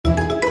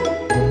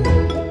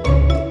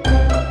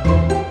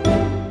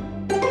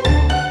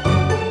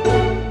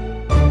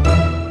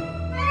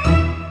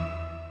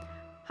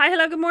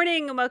Hello, good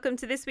morning, and welcome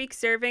to this week's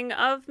serving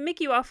of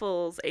Mickey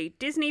Waffles, a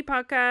Disney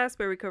podcast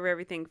where we cover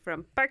everything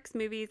from parks,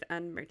 movies,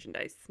 and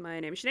merchandise.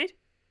 My name is Sinead.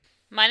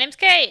 My name's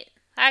Kate.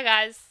 Hi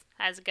guys.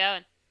 How's it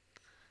going?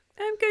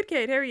 I'm good,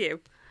 Kate. How are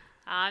you?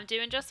 I'm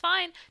doing just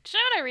fine. Do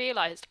you know what I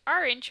realised?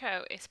 Our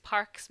intro is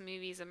parks,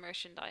 movies, and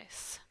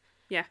merchandise.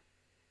 Yeah.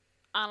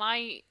 And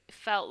I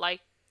felt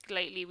like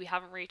lately we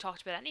haven't really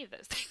talked about any of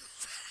those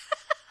things.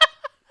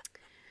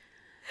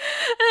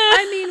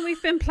 I mean,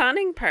 we've been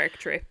planning park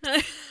trips.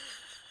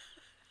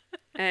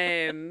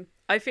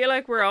 I feel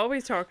like we're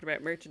always talking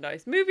about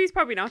merchandise. Movies,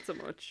 probably not so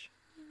much.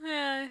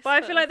 Yeah, But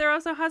I feel like there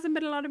also hasn't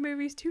been a lot of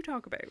movies to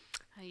talk about.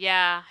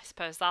 Yeah, I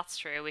suppose that's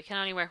true. We can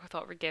only work with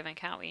what we're given,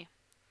 can't we?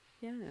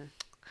 Yeah.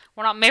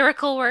 We're not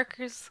miracle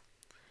workers.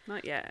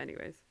 Not yet,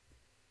 anyways.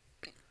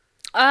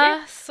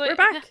 So we're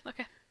back. Yeah,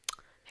 okay.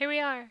 Here we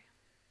are.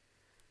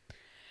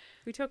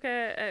 We took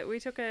a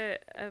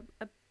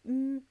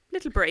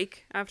little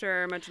break after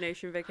our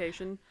imagination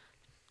vacation.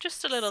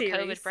 Just a little Series.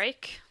 COVID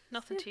break.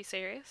 Nothing too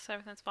serious.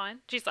 Everything's fine.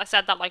 Jeez, I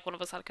said that like one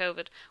of us had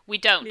COVID. We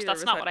don't. Neither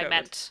That's of us not had what I COVID.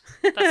 meant.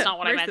 That's not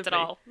what I meant at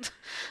all.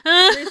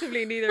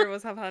 Recently, neither of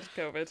us have had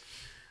COVID.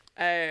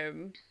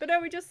 But no,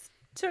 we just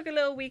took a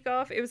little week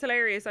off. It was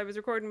hilarious. I was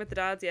recording with the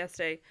dads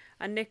yesterday,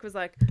 and Nick was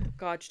like,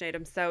 "God, Sinead,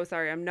 I'm so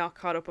sorry. I'm not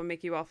caught up on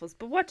Mickey Waffles.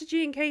 But what did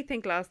you and Kate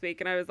think last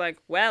week?" And I was like,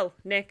 "Well,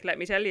 Nick, let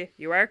me tell you,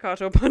 you are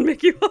caught up on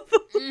Mickey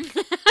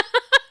Waffles."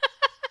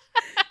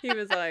 He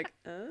was like,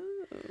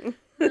 "Oh,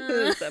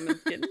 salmon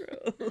skin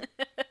roll."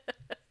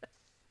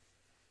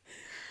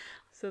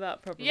 So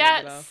that probably made me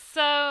Yeah, laugh.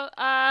 so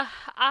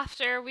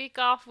after a week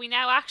off, we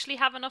now actually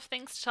have enough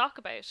things to talk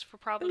about for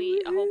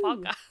probably a whole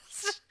Woohoo.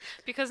 podcast.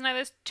 Because now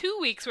there's 2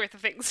 weeks worth of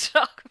things to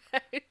talk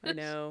about. I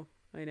know.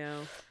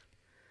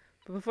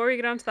 But before we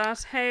get on to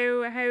that,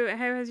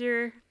 how has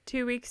your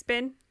 2 weeks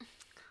been?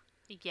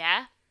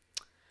 Yeah,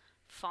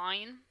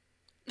 fine.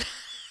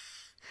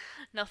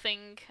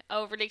 Nothing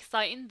overly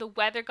exciting. The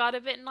weather got a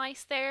bit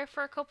nice there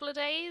for a couple of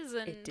days,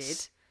 and It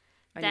did.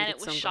 I then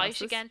needed it was shite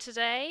sunglasses. again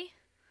today.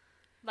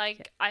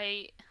 Like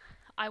I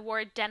wore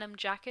a denim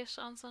jacket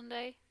on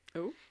Sunday.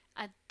 Oh.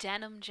 A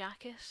denim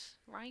jacket,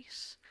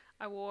 right?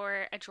 I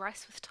wore a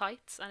dress with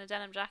tights and a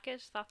denim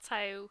jacket. That's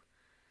how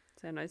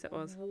So nice it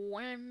was.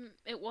 warm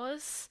it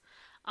was.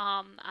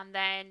 And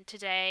then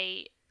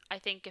today, I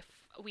think if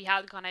we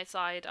had gone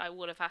outside, I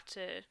would have had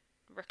to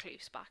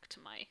recluse back to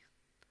my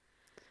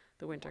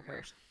The winter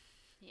warmer. coat.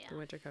 Yeah. The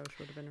winter coat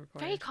would have been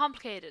required. Very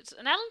complicated.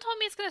 And Ellen told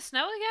me it's going to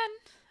snow again,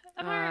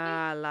 apparently.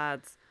 Ah,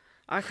 lads.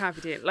 I can't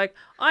be dealing. Like,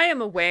 I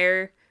am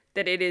aware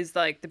that it is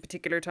like the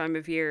particular time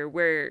of year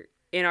where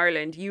in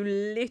Ireland you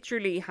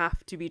literally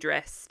have to be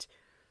dressed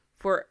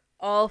for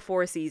all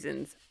 4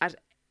 seasons at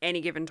any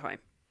given time.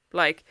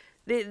 Like,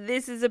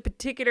 this is a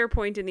particular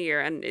point in the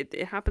year, and it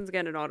happens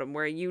again in autumn,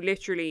 where you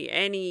literally,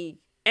 any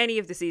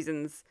of the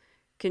seasons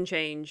can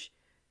change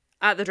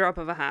at the drop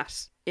of a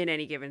hat in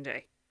any given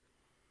day.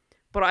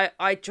 But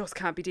I just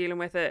can't be dealing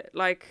with it.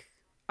 Like,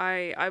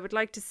 I would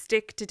like to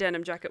stick to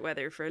denim jacket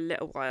weather for a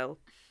little while,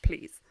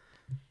 please.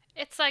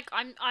 It's like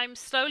I'm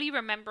slowly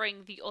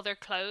remembering the other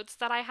clothes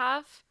that I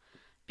have,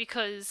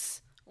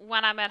 because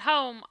when I'm at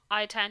home,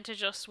 I tend to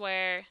just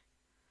wear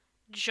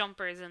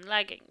jumpers and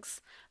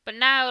leggings. But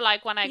now,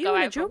 like when I You go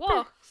in a out for jumper?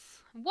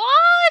 walks,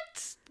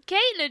 what? Kate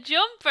in a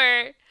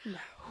jumper? No.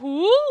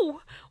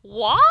 Who?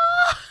 What?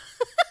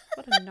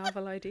 What a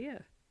novel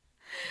idea.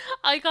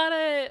 I got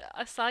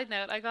a side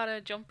note. I got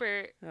a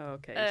jumper Oh,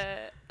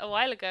 okay. a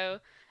while ago.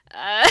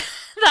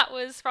 That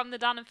was from the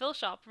Dan and Phil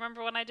shop.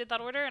 Remember when I did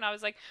that order and I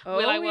was like,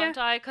 will I, won't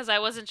I? Because I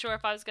wasn't sure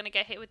if I was going to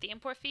get hit with the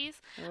import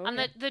fees. Oh, And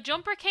yeah. the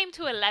jumper came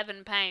to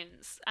 £11,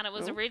 and it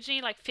was Oh.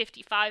 originally like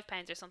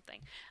 £55 or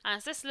something. And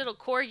it's this little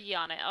corgi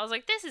on it. I was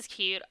like, this is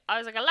cute. I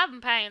was like,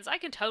 £11. I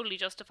can totally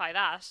justify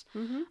that.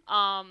 Mm-hmm.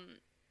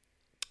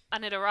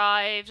 And it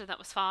arrived, and that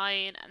was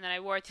fine. And then I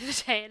wore it the other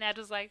day, and Ed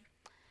was like,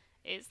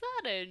 is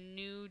that a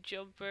new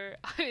jumper?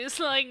 I was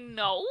like,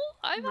 no,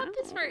 I've had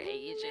this for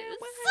ages.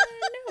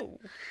 No.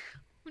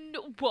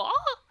 No, what?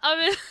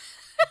 I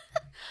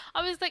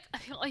was like,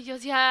 he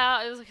goes,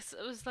 yeah. It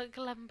was like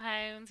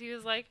 £11. He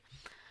was like,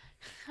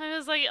 I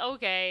was like,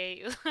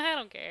 okay, I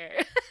don't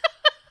care.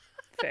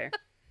 Fair.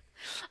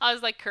 I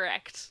was like,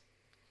 correct,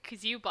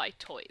 because you buy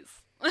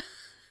toys.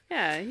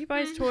 Yeah, he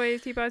buys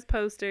toys, he buys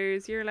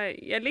posters. You're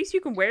like, at least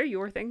you can wear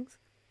your things.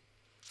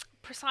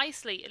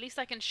 Precisely. At least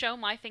I can show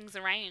my things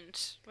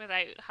around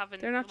without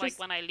having, They're not like, just-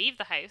 when I leave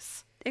the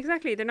house.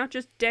 Exactly. They're not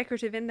just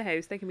decorative in the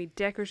house, they can be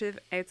decorative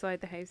outside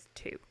the house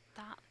too.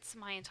 That's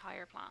my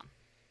entire plan.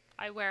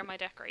 I wear my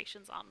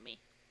decorations on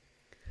me,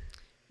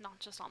 not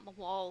just on the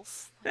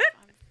walls. Thank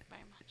you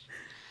very much.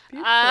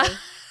 Beautiful.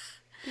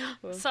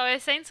 Beautiful. So I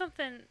was saying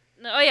something.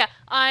 No, oh yeah,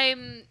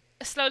 I'm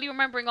slowly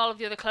remembering all of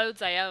the other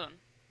clothes I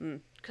own.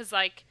 Because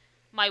like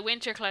my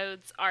winter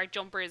clothes are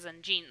jumpers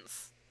and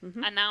jeans,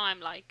 and now I'm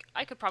like,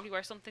 I could probably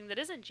wear something that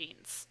isn't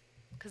jeans,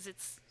 because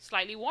it's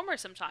slightly warmer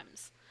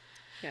sometimes.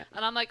 Yeah.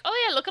 And I'm like,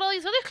 oh yeah, look at all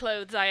these other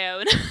clothes I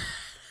own.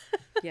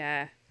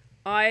 Yeah.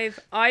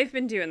 I've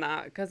been doing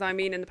that because I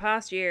mean in the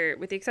past year,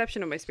 with the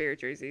exception of my Spirit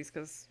jerseys,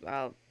 because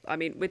well, I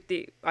mean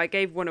I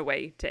gave one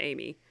away to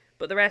Amy,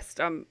 but the rest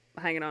I'm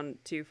hanging on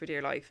to for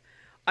dear life.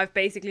 I've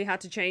basically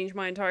had to change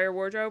my entire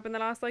wardrobe in the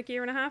last like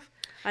year and a half,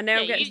 and now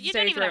I'm getting to the you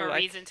don't stage even where have I'm a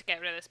like, reason to get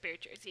rid of the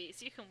Spirit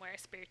jerseys. You can wear a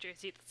Spirit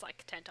jersey that's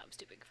like 10 times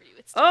too big for you.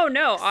 It's still oh an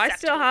no, I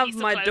still acceptable have piece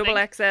of my clothing.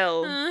 double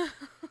XL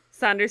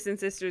Sanderson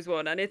Sisters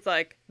one, and it's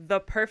like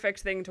the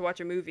perfect thing to watch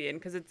a movie in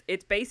because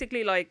it's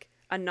basically like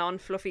a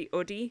non-fluffy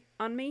hoodie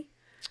on me.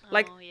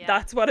 Like Oh, yeah.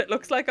 that's what it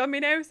looks like on me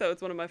now, so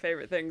it's one of my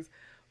favorite things.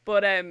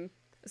 But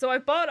so I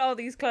bought all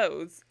these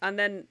clothes and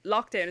then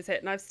lockdown is hit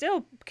and I've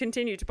still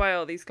continued to buy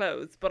all these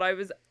clothes, but I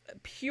was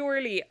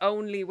purely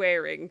only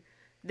wearing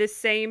the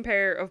same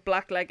pair of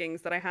black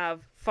leggings that I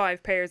have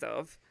 5 pairs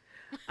of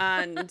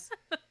and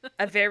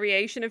a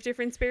variation of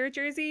different Spirit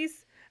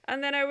jerseys.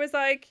 And then I was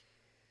like,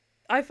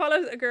 I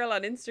followed a girl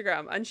on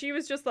Instagram and she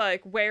was just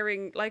like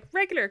wearing like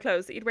regular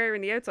clothes that you'd wear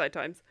in the outside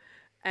times.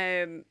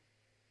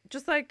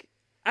 Just like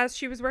as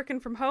she was working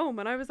from home,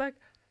 and I was like,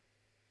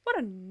 what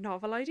a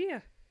novel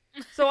idea.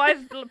 So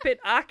I've been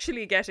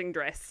actually getting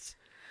dressed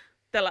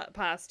the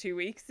past 2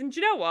 weeks, and do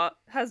you know what?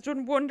 Has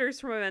done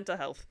wonders for my mental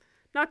health.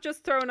 Not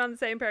just throwing on the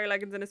same pair of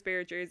leggings and a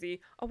Spirit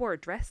jersey. I wore a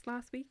dress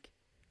last week.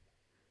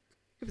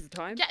 It was a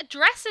time. Yeah,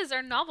 dresses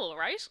are novel,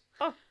 right?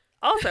 Oh,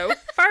 also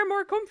far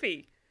more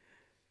comfy.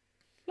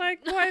 Like,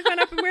 why have I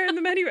not been wearing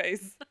them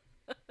anyways?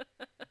 So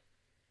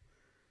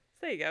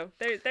there you go.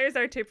 There's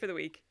our tip for the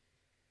week.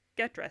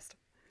 Get dressed.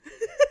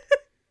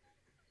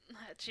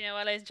 Do you know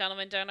what, ladies and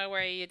gentlemen? Don't know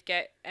where you'd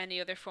get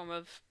any other form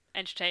of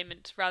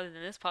entertainment rather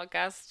than this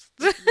podcast.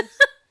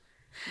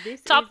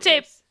 This Top is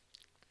tip. it.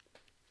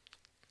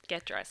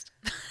 Get dressed.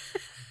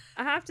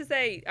 I have to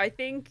say, I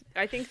think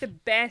the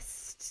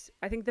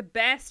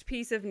best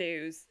piece of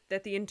news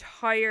that the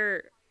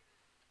entire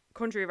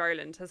country of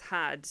Ireland has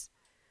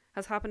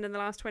happened in the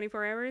last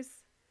 24 hours,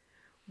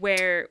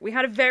 where we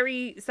had a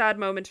very sad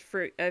moment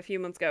for a few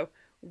months ago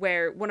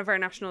where one of our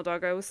national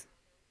doggos,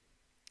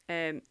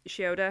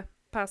 Shioda,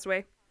 passed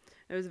away.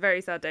 It was a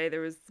very sad day.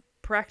 There was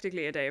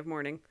practically a day of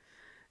mourning,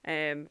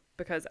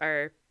 because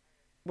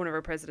one of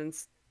our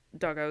president's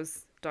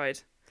doggos died,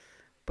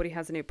 but he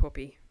has a new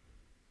puppy.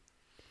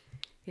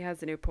 He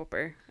has a new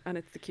pupper, and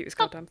it's the cutest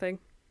goddamn thing.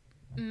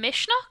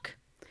 Mishnock?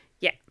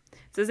 Yeah.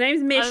 So his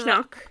name's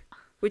Mishnock,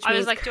 which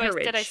means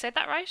courage. Did I say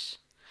that right?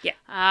 Yeah.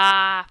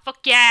 Ah,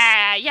 fuck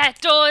yeah. Yeah,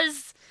 it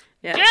does.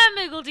 Yeah. Yeah,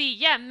 Miggledy.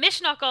 Yeah,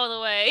 Mishnock all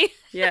the way.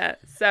 Yeah.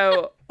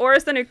 So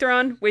Oris an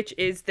Uachtaráin, which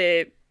is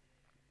the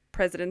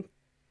president.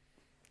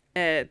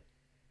 Is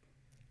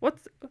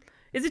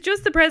it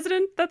just the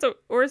president? That's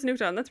Oris an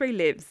Uachtaráin. That's where he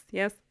lives.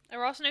 Yes.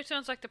 Ross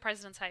Newton's like the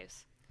president's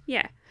house.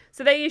 Yeah.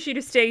 So they issued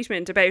a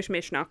statement about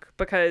Mishnock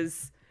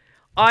because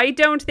I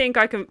don't think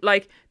I can,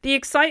 like, the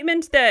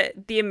excitement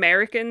that the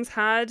Americans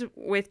had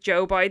with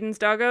Joe Biden's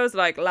doggos,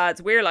 like,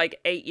 lads, we're like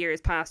 8 years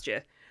past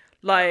you.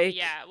 Like,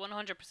 yeah,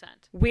 100%.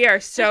 we are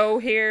so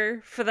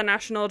here for the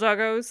national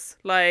doggos.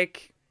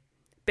 Like,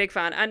 big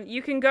fan. And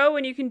you can go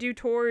and you can do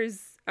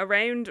tours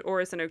around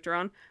Oris an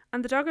Uachtaráin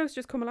and the doggos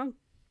just come along.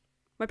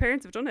 My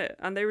parents have done it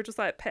and they were just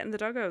like petting the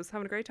doggos,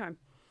 having a great time.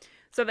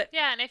 So that,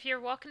 yeah, and if you're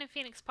walking in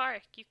Phoenix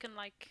Park, you can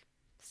like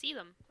see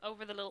them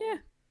over the little. Yeah.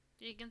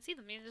 You can see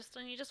them. You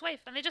just wave,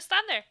 and they just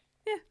stand there.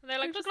 Yeah. And they're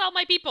like, look at all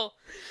my people.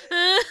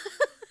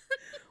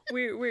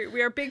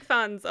 we are big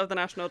fans of the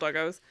national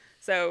doggos.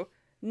 So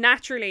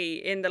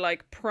naturally, in the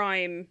like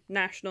prime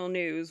national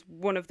news,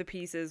 one of the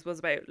pieces was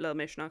about Lil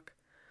Mishnock,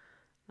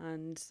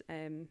 and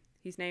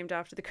he's named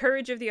after the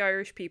courage of the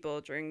Irish people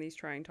during these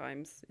trying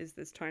times. Is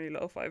this tiny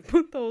little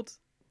 5-month-old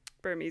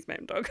Burmese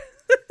mountain dog?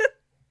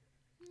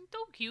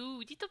 So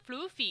cute. He's so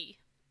fluffy.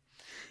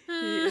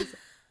 He is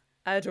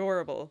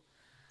adorable.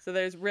 So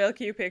there's real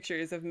cute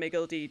pictures of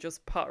Miggledy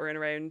just pottering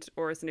around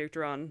Oris an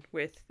Uachtaráin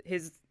with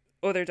his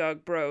other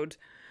dog Brode,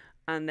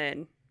 and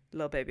then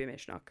little baby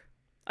Mishnock.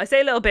 I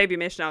say little baby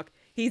Mishnock.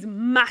 He's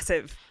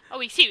massive. Oh,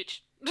 he's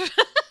huge.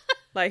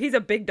 Like, he's a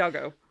big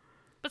doggo.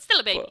 But still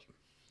a baby. But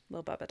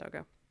little baba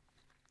doggo.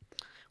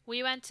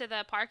 We went to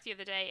the park the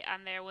other day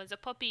and there was a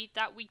puppy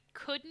that we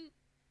couldn't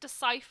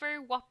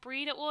decipher what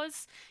breed it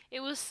was.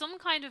 It was some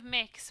kind of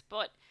mix,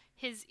 but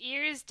his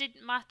ears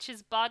didn't match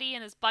his body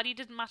and his body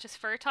didn't match his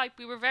fur type.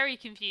 We were very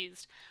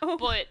confused. Oh.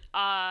 But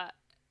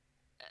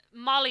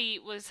Molly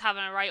was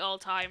having a right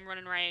old time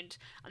running around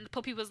and the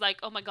puppy was like,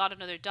 oh my god,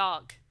 another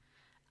dog.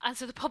 And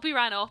so the puppy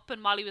ran up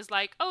and Molly was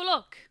like, oh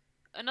look,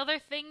 another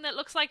thing that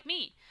looks like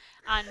me.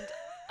 And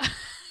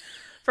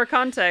For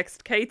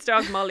context, Kate's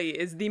dog Molly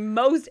is the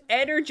most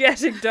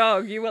energetic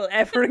dog you will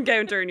ever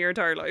encounter in your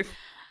entire life.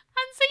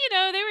 And so,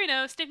 they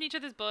were, sniffing each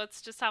other's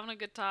butts, just having a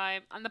good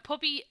time. And the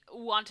puppy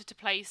wanted to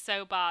play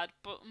so bad,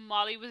 but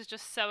Molly was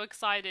just so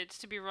excited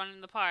to be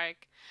running the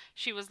park.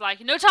 She was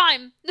like, no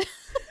time!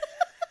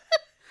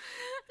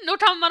 No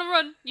time on a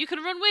run. You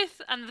can run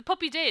with. And the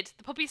puppy did.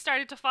 The puppy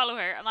started to follow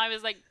her. And I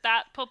was like,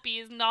 that puppy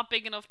is not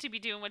big enough to be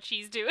doing what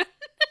she's doing.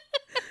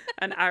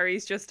 And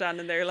Ari's just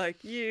standing there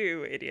like,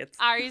 you idiots.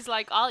 Ari's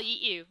like, I'll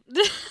eat you.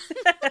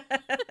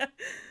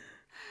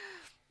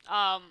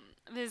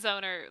 his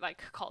owner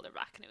like called her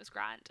back and it was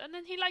grand, and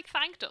then he like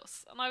thanked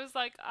us, and I was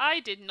like, I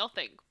did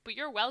nothing, but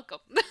you're welcome.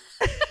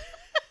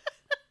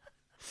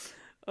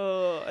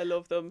 Oh, I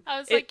love them. I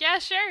was like, yeah,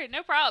 sure,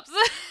 no props.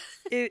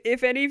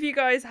 If any of you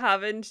guys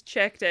haven't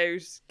checked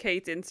out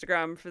Kate's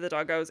Instagram for the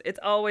doggos, it's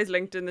always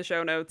linked in the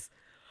show notes.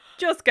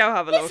 Just go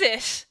have a look. Is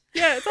it?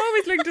 Yeah, it's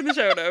always linked in the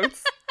show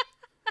notes.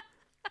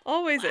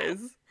 Always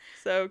is.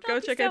 So go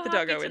check out the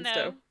doggo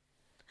Insta.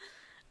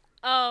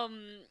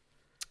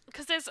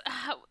 Because there's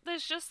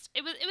just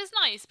it was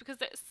nice because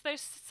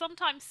there's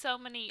sometimes so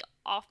many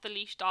off the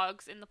leash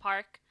dogs in the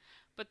park,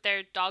 but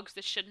they're dogs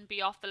that shouldn't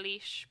be off the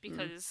leash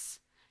because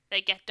they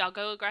get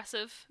doggo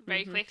aggressive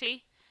very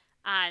quickly,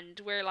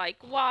 and we're like,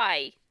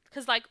 why?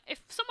 Because like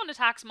if someone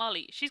attacks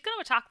Molly, she's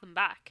gonna attack them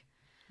back,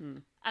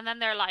 and then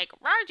they're like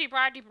rardy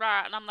brardy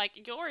bra, and I'm like,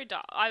 you're a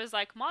dog. I was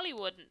like, Molly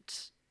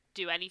wouldn't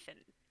do anything.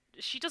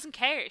 She doesn't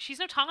care. She's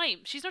no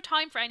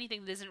time for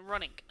anything that isn't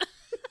running.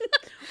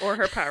 Or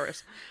her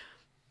parrot.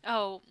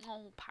 Oh,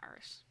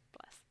 parrot.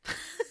 Bless.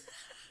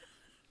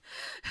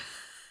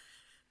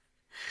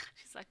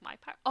 She's like, my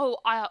parrot. Oh,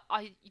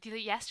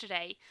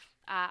 yesterday,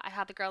 I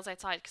had the girls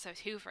outside because I was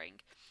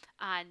hoovering,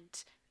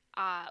 and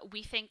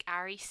we think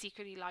Ari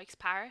secretly likes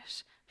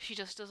parrot. She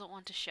just doesn't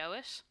want to show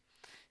it.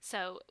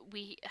 So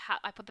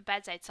I put the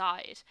beds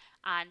outside,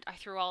 and I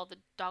threw all the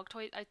dog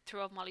toys. I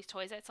threw all Molly's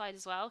toys outside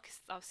as well, because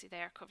obviously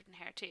they are covered in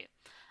hair too.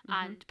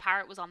 And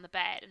Parrot was on the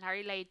bed, and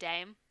Harry laid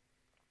down,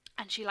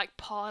 and she like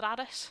pawed at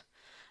it,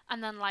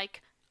 and then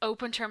like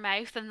opened her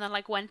mouth, and then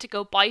like went to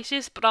go bite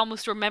it, but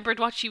almost remembered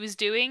what she was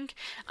doing,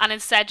 and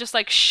instead just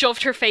like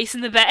shoved her face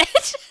in the bed.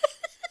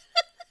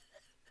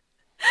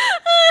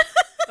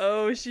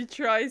 Oh, she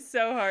tries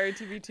so hard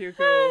to be too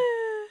cool.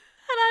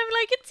 And I'm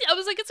like, I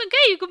was like, it's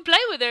okay, you can play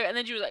with her. And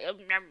then she was like, and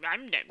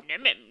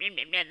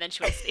then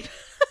she went to sleep.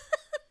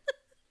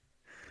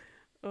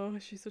 Oh,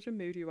 she's such a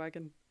moody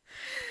wagon.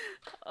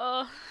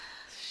 Oh,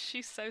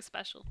 she's so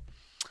special.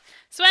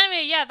 So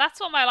anyway, yeah,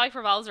 that's what my life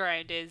revolves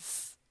around,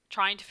 is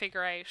trying to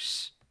figure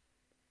out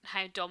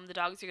how dumb the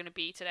dogs are going to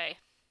be today.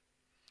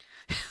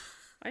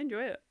 I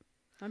enjoy it.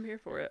 I'm here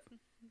for it.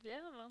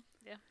 Yeah, well,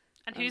 yeah.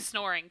 And who's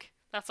snoring?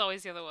 That's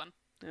always the other one.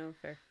 Oh,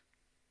 fair.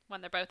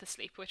 When they're both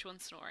asleep, which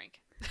one's snoring?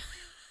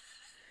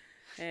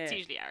 It's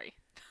usually Ari.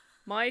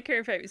 My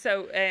current favourite.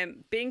 So,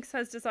 Binks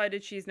has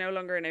decided she's no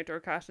longer an outdoor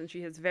cat, and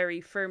she has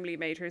very firmly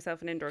made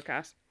herself an indoor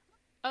cat.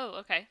 Oh,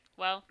 okay.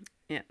 Well,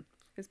 yeah,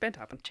 it's bound to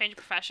happen. Change of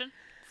profession.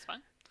 It's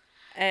fine.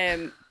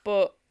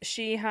 But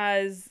she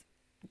has.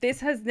 This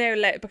has now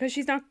because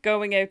she's not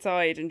going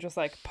outside and just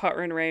like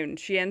pottering around.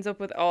 She ends up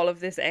with all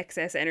of this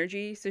excess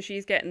energy, so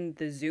she's getting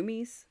the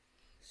zoomies.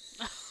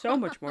 So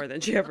much more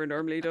than she ever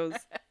normally does.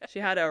 She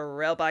had a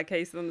real bad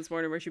case of them this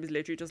morning where she was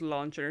literally just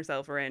launching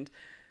herself around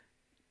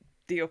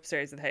the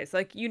upstairs of the house.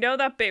 Like, you know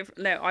that bit,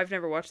 now I've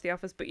never watched The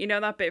Office, but you know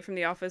that bit from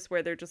The Office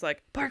where they're just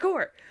like,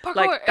 parkour!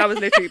 Like, that was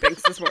literally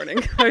Binks this morning.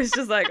 I was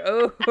just like,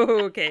 oh,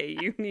 okay,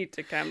 you need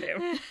to calm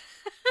down.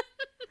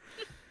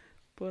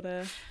 But,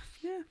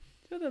 yeah,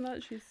 other than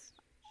that,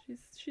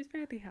 she's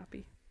fairly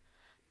happy.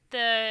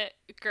 The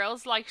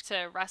girls like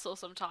to wrestle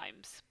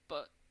sometimes,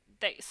 but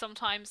they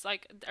sometimes,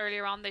 like,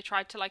 earlier on, they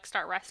tried to, like,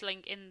 start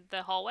wrestling in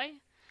the hallway,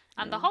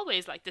 and the hallway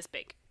is, like, this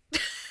big.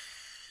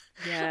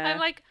 Yeah. I'm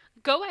like,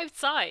 go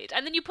outside,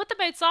 and then you put them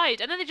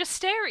outside, and then they just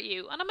stare at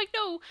you, and I'm like,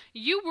 no,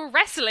 you were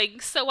wrestling,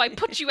 so I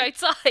put you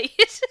outside.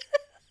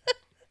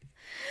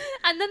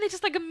 And then they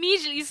just like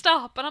immediately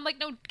stop, and I'm like,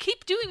 no,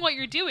 keep doing what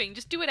you're doing,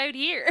 just do it out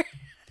here.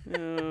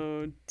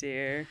 Oh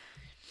dear.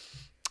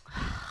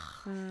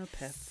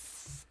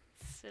 Pets.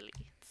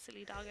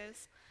 Silly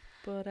doggos.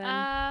 But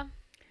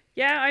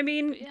yeah, I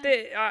mean,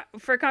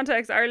 for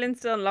context, Ireland's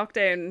still in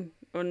lockdown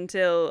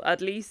until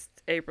at least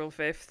April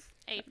 5th.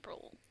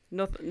 April.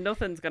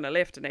 Nothing's gonna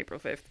lift on April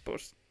 5th,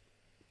 but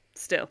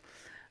still.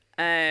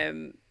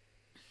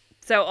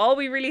 So all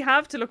we really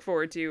have to look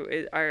forward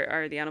to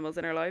are the animals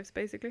in our lives,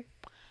 basically.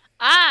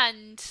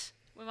 And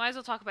we might as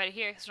well talk about it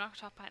here because we're not going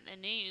to talk about it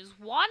in the news.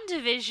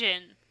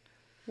 WandaVision.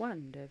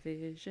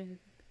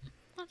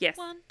 Yes.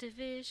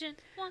 WandaVision.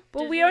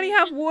 But we only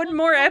have one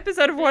more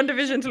episode of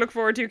WandaVision to look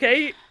forward to,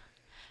 Kate.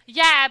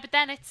 Yeah, but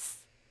then it's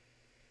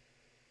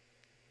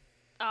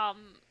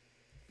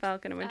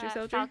Falcon and Winter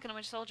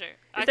Soldier.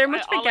 Is there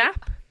much of a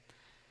gap?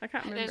 I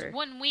can't remember. There's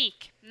 1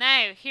 week.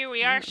 Now, here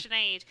we are,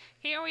 Sinead.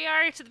 Here we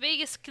are to the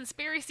biggest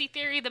conspiracy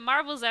theory that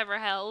Marvel's ever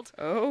held.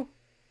 Oh.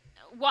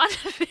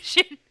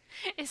 WandaVision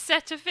is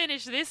set to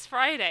finish this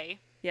Friday.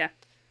 Yeah.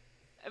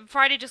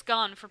 Friday just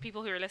gone for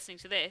people who are listening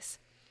to this.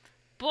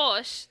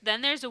 But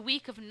then there's a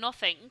week of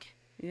nothing.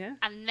 Yeah.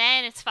 And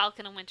then it's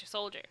Falcon and Winter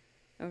Soldier.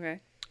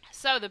 Okay.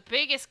 So the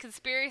biggest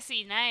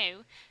conspiracy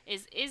now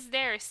is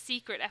there a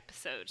secret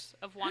episode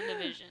of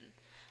WandaVision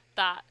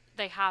that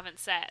they haven't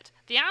said?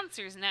 The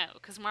answer is no,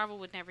 because Marvel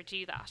would never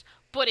do that.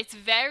 But it's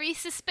very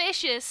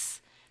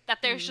suspicious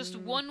that there's just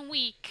 1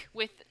 week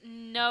with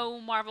no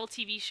Marvel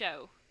TV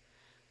show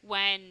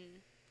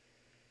when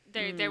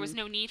there was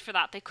no need for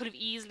that. They could have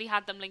easily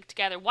had them linked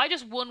together. Why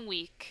just 1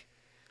 week?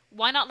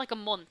 Why not like a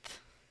month?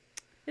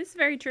 This is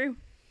very true.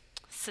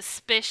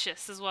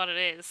 Suspicious is what it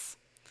is.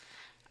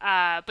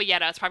 But yeah,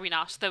 no, it's probably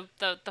not.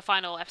 The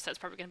final episode's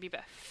probably going to be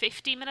about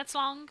 50 minutes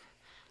long.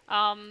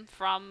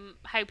 From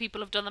how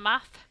people have done the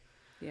math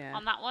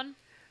on that one.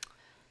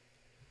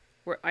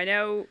 I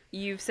know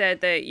you've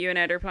said that you and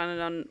Ed are planning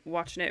on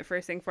watching it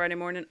first thing Friday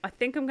morning. I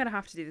think I'm going to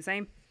have to do the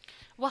same.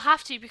 We'll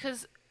have to,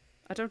 because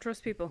I don't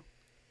trust people.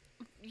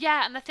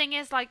 Yeah, and the thing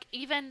is, like,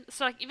 even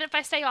if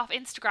I stay off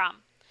Instagram,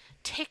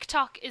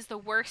 TikTok is the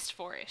worst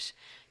for it.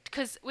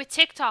 Because with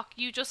TikTok,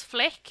 you just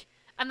flick,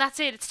 and that's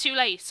it. It's too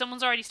late.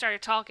 Someone's already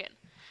started talking.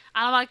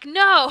 And I'm like,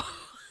 no!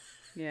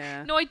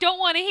 Yeah. No, I don't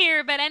want to hear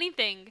about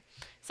anything.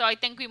 So I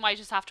think we might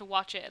just have to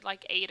watch it at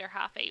like 8 or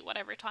 8:30,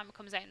 whatever time it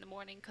comes out in the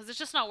morning, because it's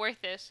just not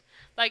worth it.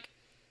 Like,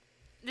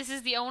 this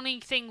is the only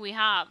thing we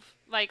have.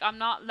 Like, I'm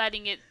not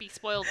letting it be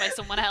spoiled by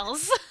someone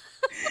else.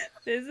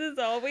 This is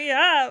all we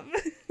have.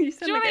 You sound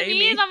Do you know like what Amy.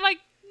 I mean? I'm like,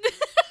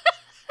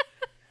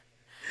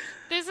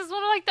 this is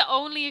one of like the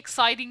only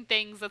exciting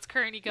things that's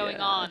currently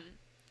going on.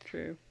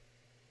 True.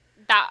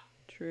 That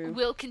True.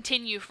 will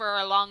continue for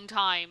a long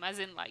time, as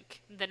in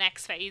like the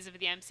next phase of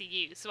the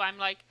MCU. So I'm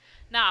like,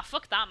 nah,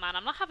 fuck that, man.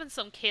 I'm not having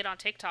some kid on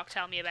TikTok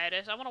tell me about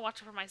it. I want to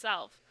watch it for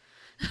myself.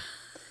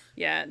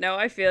 Yeah, no,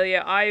 I feel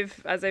you.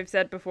 As I've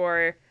said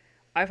before,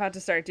 I've had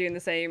to start doing the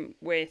same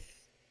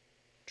with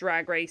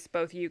Drag Race,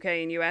 both UK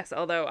and US.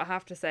 Although I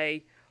have to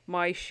say,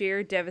 my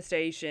sheer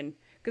devastation,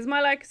 because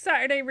my like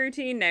Saturday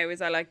routine now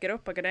is I like get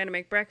up, I go down and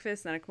make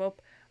breakfast, then I come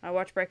up, I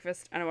watch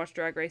breakfast, and I watch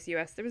Drag Race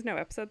US. There was no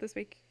episode this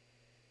week.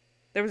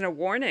 There was no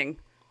warning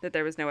that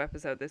there was no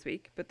episode this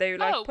week, but they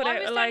like put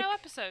out a like no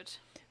episode?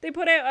 They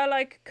put out a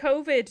like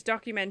COVID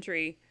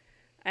documentary.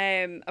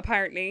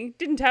 Apparently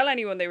didn't tell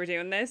anyone they were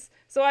doing this,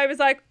 so I was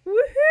like,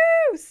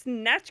 woohoo,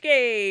 Snatch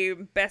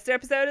Game, best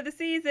episode of the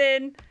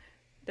season.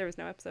 There was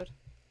no episode.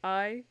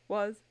 I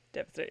was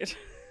devastated.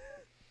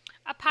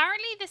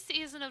 Apparently this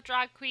season of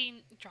Drag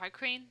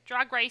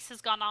Race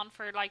has gone on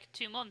for like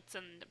 2 months,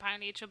 and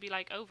apparently it should be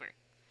like over.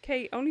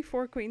 Okay, only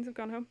 4 queens have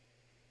gone home.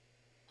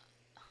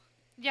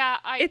 Yeah,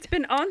 it's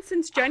been on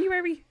since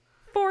January.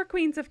 4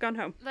 queens have gone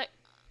home. Like,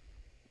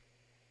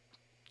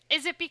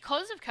 is it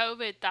because of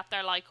COVID that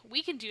they're like,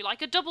 we can do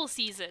like a double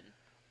season?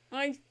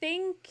 I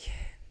think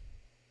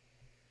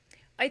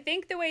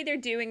the way they're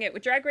doing it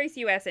with Drag Race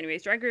US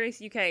anyways, Drag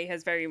Race UK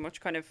has very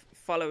much kind of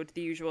followed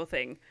the usual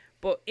thing.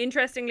 But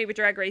interestingly with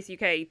Drag Race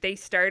UK, they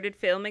started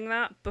filming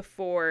that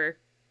before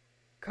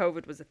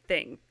COVID was a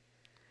thing.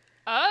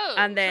 Oh,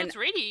 and then, so it's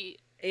really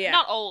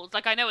not old.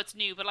 Like, I know it's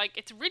new, but like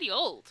it's really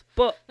old.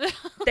 But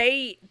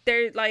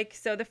they're like,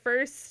 so the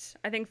first,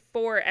 I think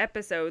 4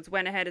 episodes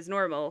went ahead as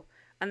normal.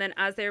 And then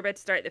as they were about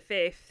to start the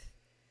 5th,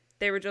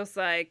 they were just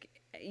like,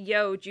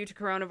 yo, due to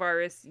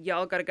coronavirus,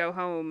 y'all got to go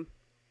home.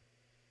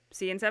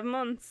 See you in 7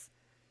 months.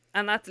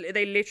 And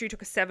they literally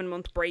took a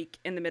 7-month break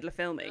in the middle of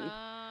filming.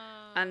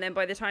 And then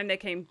by the time they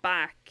came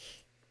back,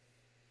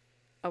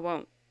 I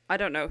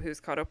don't know who's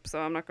caught up, so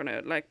I'm not going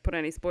to like put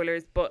any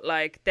spoilers. But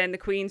like, then the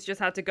queens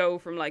just had to go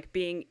from like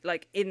being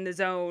like in the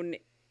zone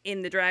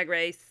in the Drag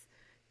Race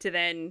to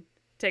then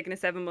taking a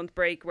 7-month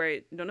break where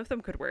none of them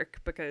could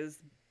work because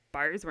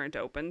bars weren't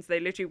open. So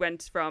they literally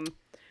went from,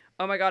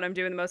 oh my god, I'm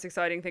doing the most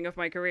exciting thing of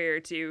my career,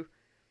 to,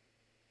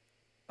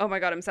 oh my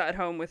god, I'm sat at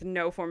home with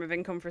no form of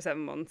income for 7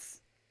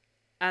 months.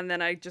 And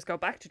then I just got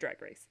back to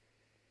Drag Race.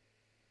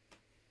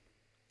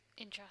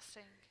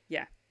 Interesting.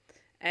 Yeah.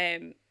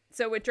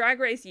 So with Drag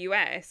Race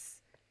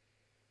US,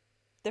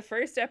 the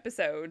first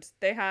episode,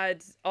 they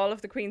had all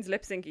of the queens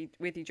lip sync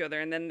with each other.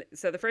 And then,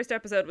 so the first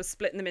episode was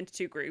splitting them into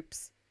 2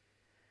 groups.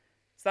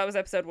 So that was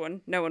episode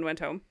 1. No one went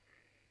home.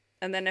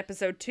 And then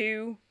episode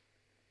 2,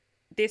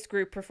 this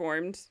group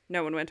performed.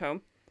 No one went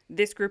home.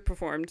 This group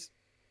performed.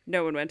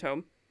 No one went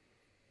home.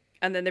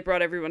 And then they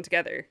brought everyone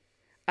together.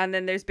 And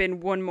then there's been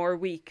 1 more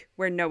week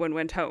where no one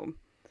went home.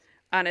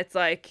 And it's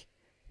like,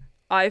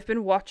 I've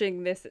been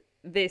watching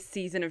this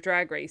season of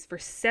Drag Race for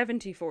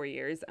 74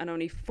 years and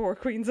only 4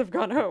 queens have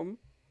gone home.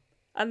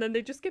 And then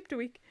they just skipped a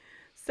week.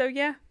 So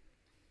yeah.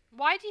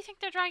 Why do you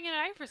think they're dragging it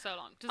out for so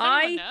long? Does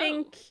anyone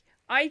know?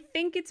 I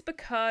think it's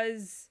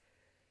because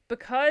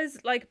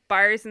like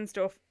bars and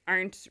stuff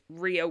aren't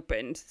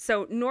reopened.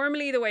 So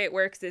normally the way it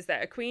works is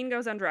that a queen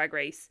goes on Drag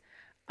Race,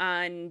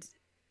 and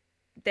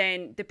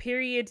then the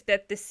period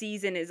that the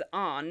season is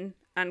on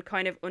and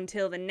kind of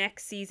until the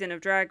next season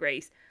of Drag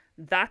Race,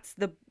 that's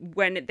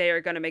when they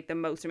are going to make the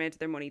most amount of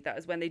their money. That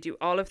is when they do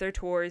all of their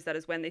tours. That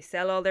is when they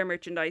sell all their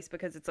merchandise,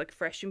 because it's like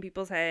fresh in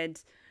people's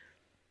heads.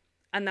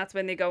 And that's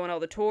when they go on all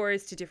the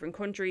tours to different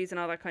countries and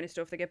all that kind of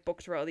stuff. They get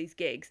booked for all these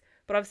gigs.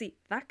 But obviously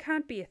that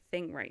can't be a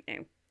thing right now.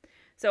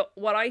 So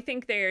what I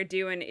think they are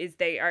doing is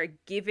they are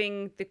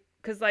giving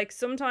because like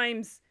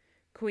sometimes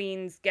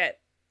queens get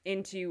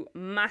into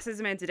massive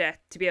amounts of debt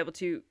to be able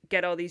to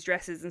get all these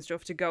dresses and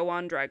stuff to go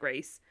on Drag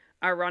Race,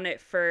 are on it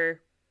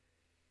for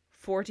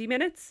 40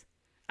 minutes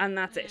and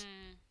that's it.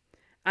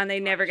 And they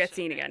never get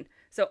seen again.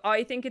 So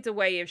I think it's a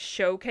way of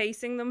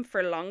showcasing them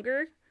for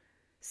longer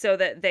so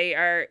that they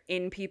are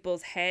in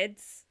people's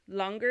heads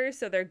longer.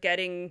 So they're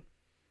getting,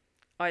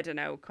 I don't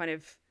know, kind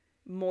of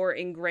more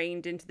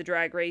ingrained into the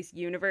Drag Race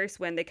universe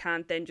when they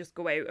can't then just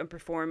go out and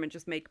perform and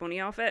just make money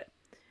off it.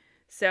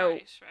 So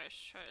Right.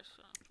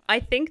 I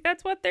think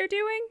that's what they're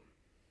doing,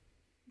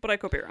 but I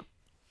could be wrong.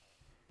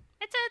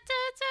 It's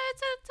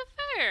a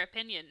fair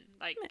opinion,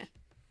 like, Yeah.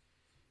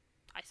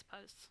 I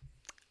suppose.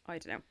 I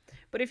don't know.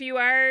 But if you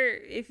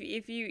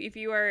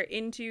are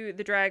into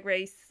the Drag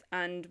Race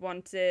and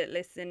want to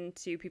listen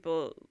to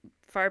people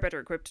far better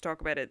equipped to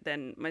talk about it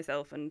than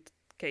myself and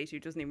Kate, who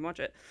doesn't even watch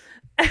it,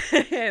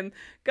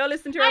 go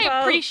listen to our I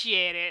pals.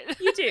 appreciate it.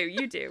 You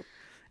do.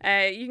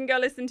 You can go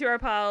listen to our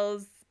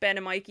pals Ben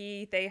and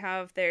Mikey. They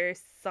have their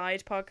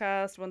side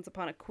podcast, Once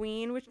Upon a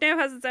Queen, which now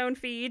has its own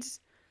feed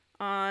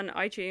on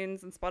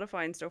iTunes and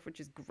Spotify and stuff, which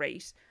is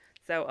great.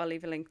 So I'll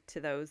leave a link to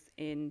those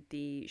in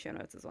the show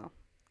notes as well.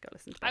 Go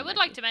listen to Ben I and would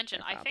Mikey. like to mention,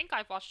 They're I fab. think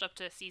I've watched up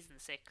to season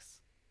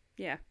 6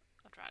 Yeah.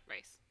 of Drag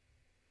Race.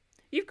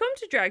 You've come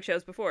to drag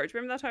shows before. Do you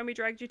remember that time we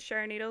dragged you to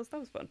Sharon Needles? That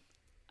was fun.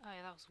 Oh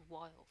yeah, that was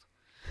wild.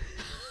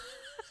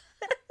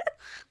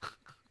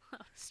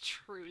 That was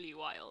truly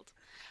wild.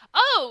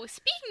 Oh,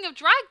 speaking of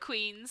drag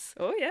queens,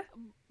 Oh, yeah.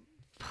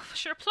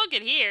 sure, plug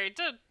it here.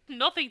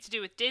 Nothing to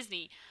do with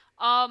Disney.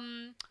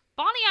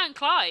 Bonnie and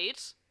Clyde,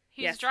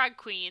 who's Yes. a drag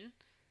queen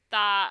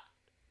that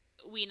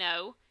we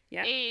know,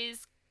 Yeah.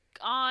 is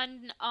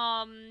on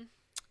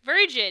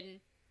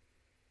Virgin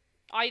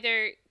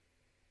either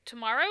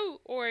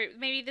tomorrow or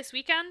maybe this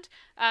weekend.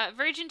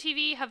 Virgin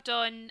TV have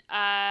done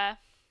a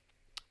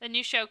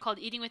new show called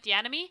Eating with the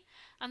Enemy,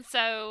 and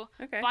so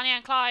Okay. Bonnie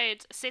and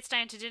Clyde sits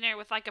down to dinner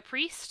with like a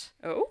priest,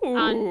 Oh.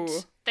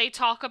 and they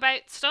talk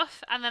about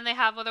stuff, and then they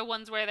have other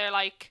ones where they're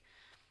like,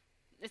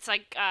 it's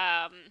like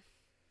an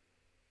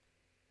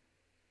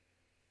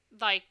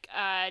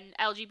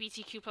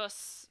LGBTQ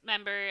plus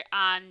member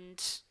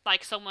and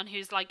like someone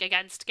who's like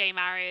against gay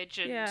marriage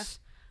and Yeah.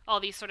 all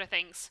these sort of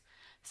things.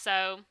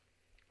 So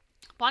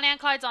Bonnie and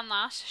Clyde's on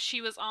that.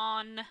 She was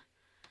on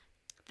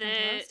the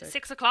Fantastic.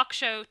 6 o'clock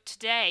show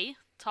today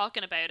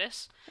talking about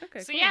it. Okay,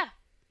 So cool. yeah,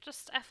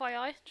 just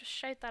FYI, just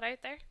shout that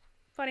out there.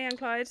 Bonnie and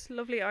Clyde,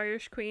 lovely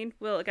Irish queen.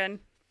 We'll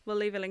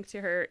leave a link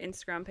to her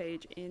Instagram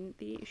page in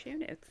the show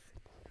notes.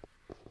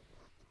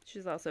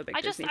 She's also a big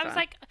Disney I was fan.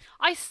 like,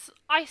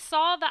 I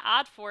saw the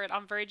ad for it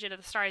on Virgin at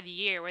the start of the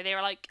year where they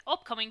were like,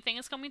 upcoming thing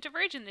is coming to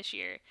Virgin this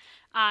year.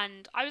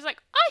 And I was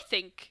like, I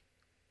think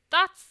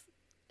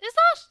is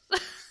that?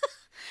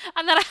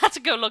 And then I had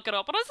to go look it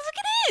up and I was like,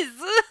 it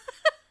is!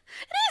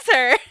 It is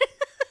her!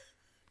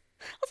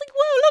 I was like,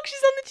 whoa, look,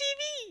 she's on the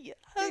TV!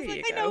 I was There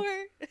like, you I know go.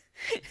 her.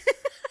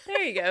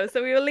 There you go.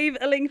 So we will leave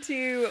a link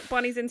to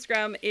Bonnie's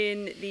Instagram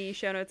in the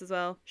show notes as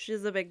well.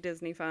 She's a big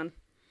Disney fan.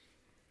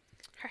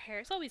 Her hair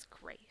is always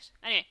great.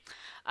 Anyway,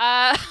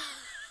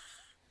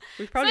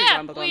 We've probably yeah,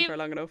 rambled on for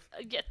long enough.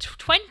 yeah,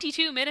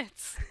 22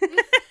 minutes.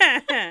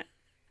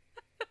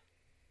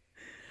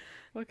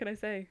 What can I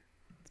say?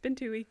 It's been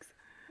 2 weeks.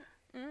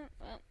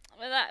 Well,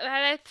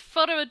 without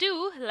further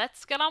ado,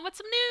 let's get on with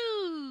some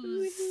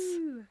news.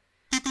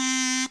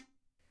 Woohoo.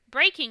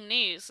 Breaking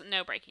news.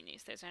 No breaking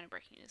news. There's no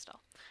breaking news at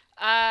all.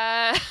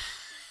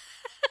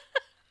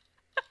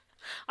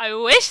 I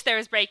wish there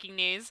was breaking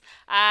news.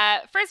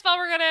 First of all,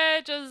 we're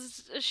gonna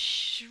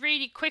just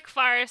really quick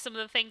fire some of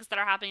the things that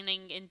are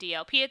happening in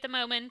DLP at the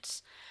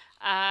moment.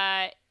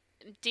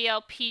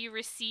 DLP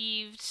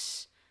received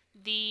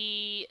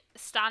the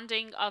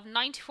standing of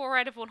 94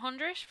 out of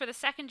 100 for the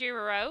second year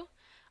in a row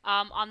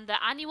on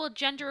the annual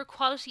Gender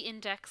Equality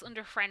Index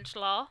under French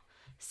law.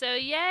 So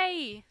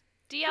yay!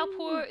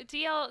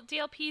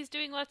 DLP is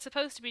doing what it's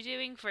supposed to be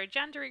doing for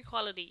gender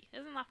equality.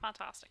 Isn't that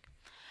fantastic?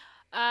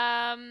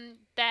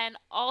 Then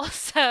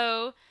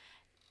also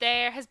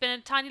there has been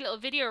a tiny little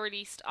video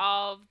released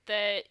of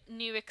the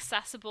new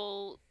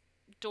accessible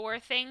door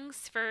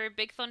things for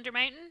Big Thunder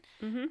Mountain.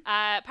 Mm-hmm.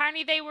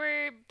 Apparently they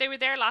were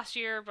there last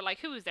year, but like,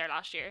 who was there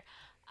last year?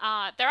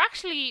 They're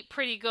actually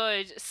pretty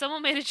good.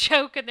 Someone made a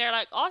joke and they're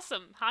like,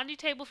 awesome, handy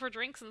table for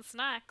drinks and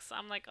snacks.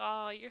 I'm like,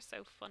 oh, you're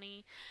so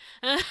funny.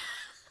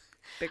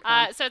 Big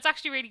fan. So it's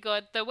actually really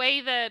good. The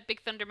way the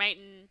Big Thunder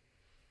Mountain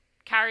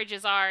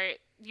carriages are,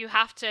 you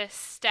have to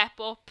step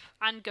up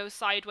and go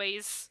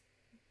sideways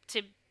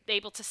to be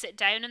able to sit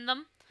down in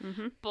them.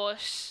 Mm-hmm.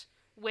 But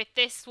with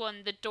this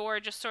one, the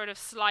door just sort of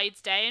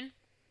slides down.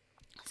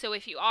 So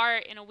if you are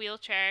in a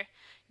wheelchair,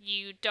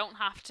 you don't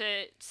have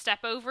to step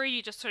over,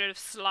 you just sort of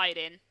slide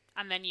in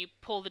and then you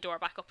pull the door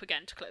back up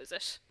again to close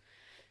it.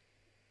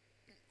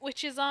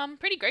 Which is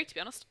pretty great, to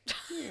be honest.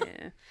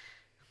 Yeah.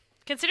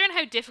 Considering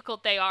how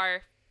difficult they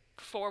are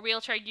for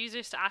wheelchair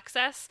users to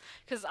access,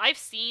 because I've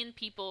seen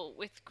people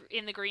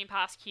in the Green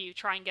Pass queue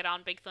try and get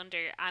on Big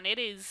Thunder, and it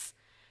is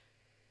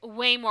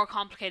way more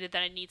complicated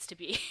than it needs to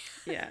be.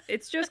 Yeah,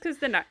 it's just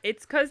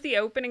because the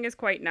opening is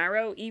quite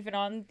narrow, even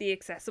on the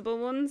accessible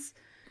ones.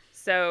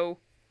 So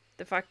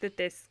the fact that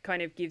this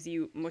kind of gives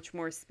you much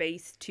more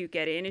space to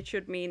get in, it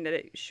should mean that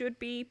it should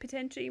be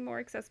potentially more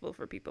accessible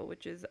for people,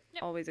 which is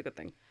always a good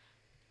thing.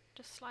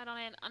 Just slide on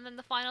in. And then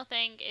the final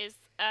thing is,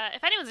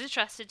 if anyone's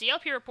interested,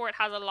 DLP Report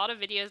has a lot of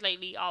videos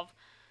lately of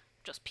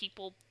just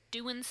people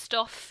doing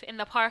stuff in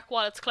the park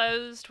while it's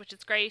closed, which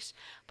is great.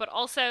 But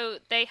also,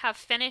 they have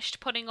finished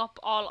putting up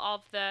all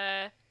of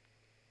the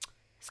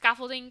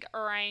scaffolding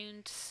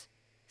around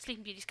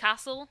Sleeping Beauty's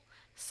castle.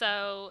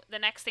 So the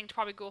next thing to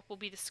probably go up will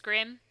be the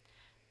scrim,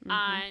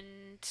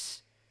 and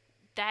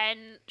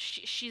then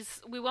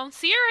we won't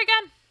see her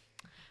again.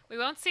 We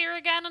won't see her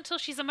again until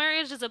she's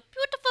emerged as a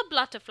beautiful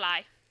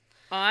butterfly.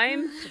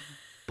 I'm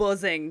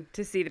buzzing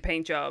to see the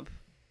paint job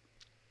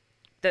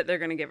that they're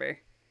gonna give her.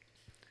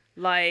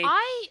 Like,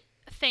 I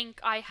think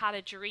I had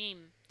a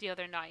dream the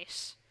other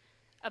night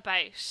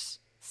about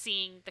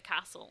seeing the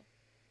castle,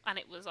 and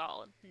it was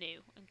all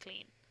new and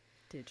clean.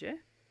 Did you?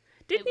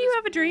 Didn't you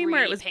have a dream really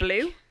where it was pink.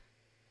 blue?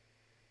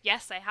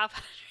 Yes, I have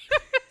had a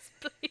dream where it's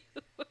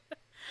blue.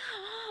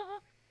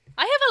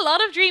 I have a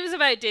lot of dreams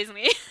about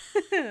Disney.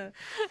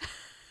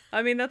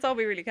 I mean, that's all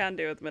we really can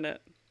do at the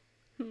minute.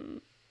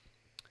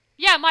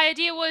 Yeah, my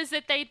idea was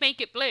that they'd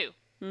make it blue.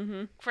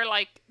 Mm-hmm. For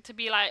like, to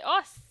be like,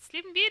 oh,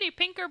 Sleeping Beauty,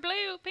 pink or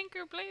blue,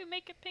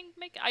 make it pink,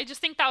 make it. I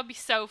just think that would be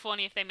so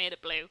funny if they made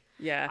it blue.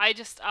 Yeah. I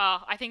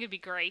think it'd be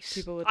great.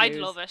 People would I'd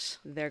lose love it.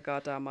 their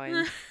goddamn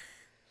minds.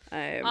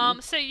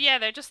 So yeah,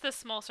 they're just the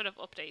small sort of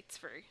updates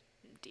for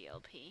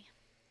DLP.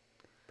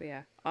 But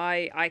yeah,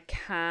 I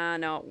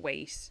cannot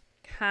wait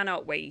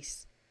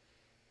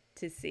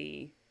to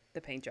see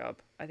the paint job.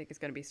 I think it's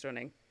going to be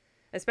stunning,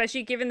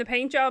 especially given the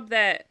paint job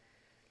that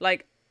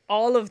like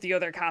all of the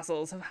other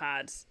castles have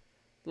had,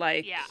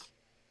 like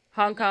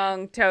Hong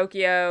Kong,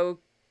 Tokyo,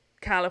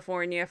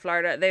 California,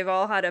 Florida. They've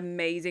all had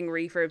amazing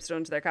refurbs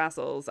done to their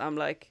castles. I'm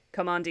like,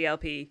 come on,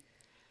 DLP,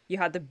 you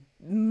had the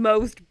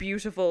most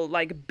beautiful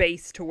like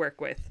base to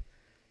work with.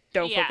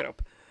 Don't fuck it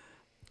up.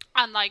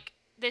 And like,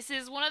 this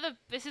is one of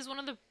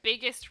the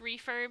biggest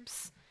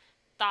refurbs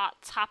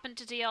that's happened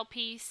to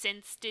DLP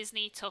since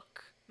Disney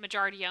took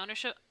majority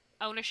ownership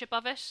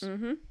of it.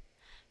 Mm-hmm.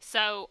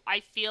 So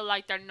I feel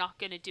like they're not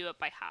going to do it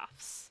by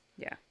halves.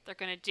 Yeah, they're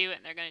going to do it,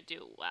 and they're going to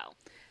do it well.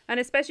 And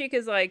especially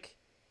because, like,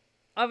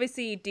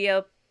 obviously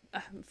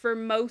for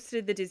most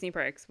of the Disney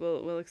parks,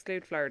 we'll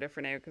exclude Florida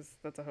for now because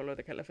that's a whole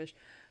other kettle of fish.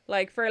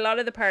 Like, for a lot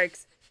of the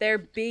parks, their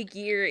big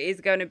year is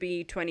going to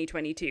be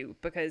 2022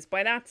 because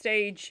by that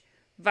stage,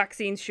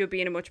 vaccines should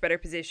be in a much better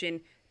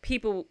position.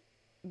 People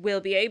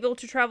will be able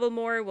to travel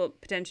more, will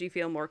potentially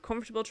feel more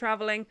comfortable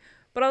traveling.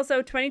 But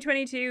also,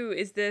 2022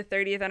 is the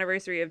 30th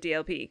anniversary of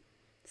DLP.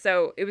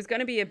 So it was going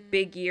to be a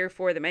big year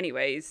for them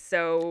anyways.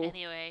 So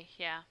anyway,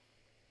 yeah.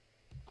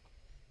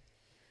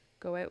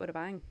 Go out with a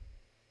bang.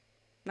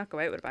 Not go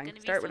out with a bang.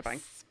 Start with a bang.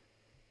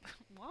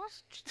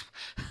 What?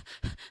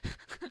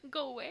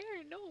 Go where?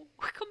 No.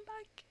 Come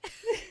back.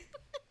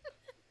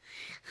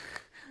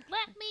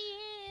 Let me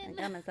in.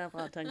 I got myself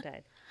all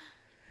tongue-tied.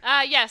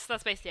 Yes,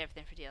 that's basically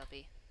everything for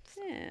DLP.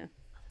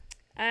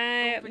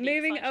 Yeah.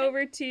 Moving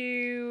over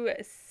to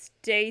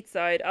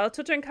stateside. I'll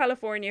touch on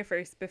California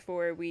first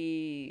before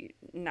we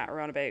natter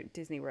on about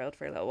Disney World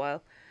for a little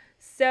while.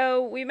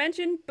 So we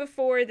mentioned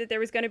before that there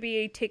was going to be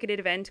a ticketed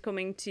event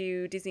coming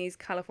to Disney's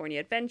California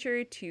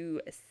Adventure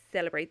to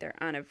celebrate their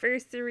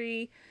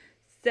anniversary.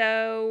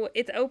 So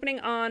it's opening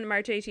on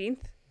March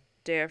 18th,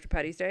 day after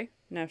Paddy's Day,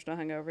 National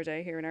Hangover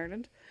Day here in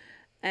Ireland.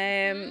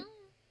 And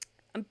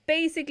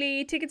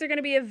basically, tickets are going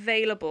to be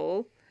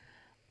available,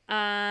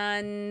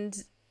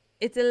 and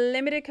it's a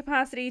limited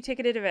capacity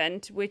ticketed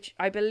event, which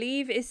I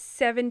believe is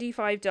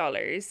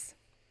 $75.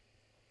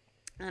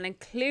 And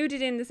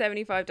included in the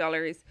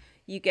 $75,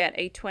 you get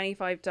a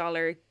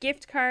 $25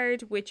 gift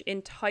card, which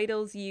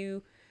entitles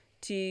you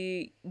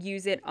to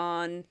use it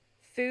on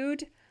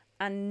food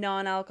and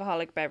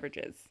non-alcoholic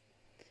beverages.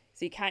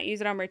 So you can't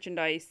use it on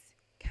merchandise,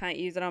 can't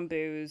use it on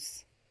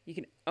booze. You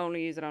can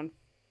only use it on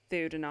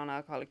food and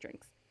non-alcoholic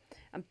drinks.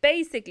 And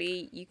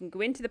basically, you can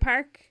go into the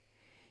park,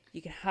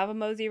 you can have a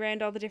mosey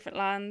around all the different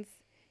lands,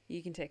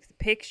 you can take some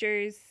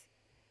pictures,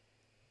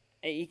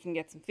 you can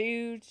get some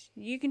food,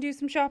 you can do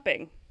some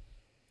shopping.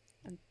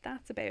 And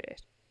that's about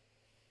it.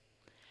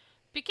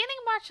 Beginning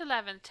March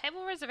 11th,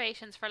 table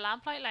reservations for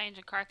Lamplight Lounge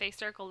and Carthay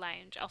Circle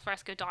Lounge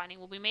alfresco dining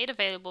will be made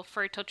available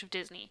for A Touch of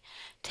Disney.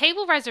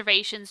 Table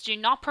reservations do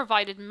not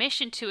provide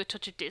admission to A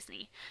Touch of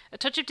Disney. A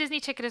Touch of Disney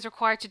ticket is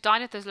required to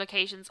dine at those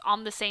locations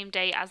on the same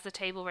day as the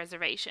table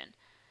reservation.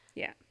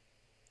 Yeah.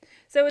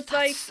 So it's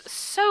That's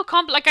so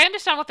like, I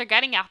understand what they're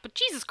getting at, but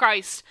Jesus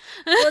Christ.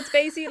 Well, it's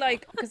basically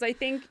like, because I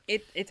think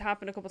it's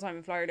happened a couple of times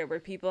in Florida where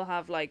people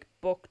have like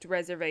booked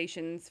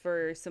reservations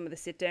for some of the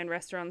sit-down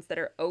restaurants that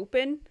are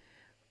open,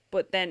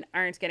 but then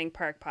aren't getting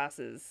park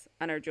passes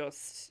and are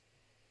just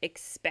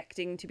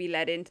expecting to be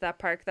let into that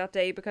park that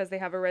day because they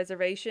have a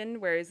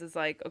reservation. Whereas it's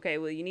like, okay,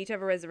 well, you need to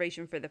have a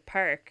reservation for the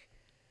park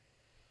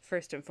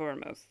first and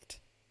foremost.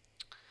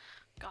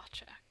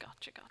 Gotcha.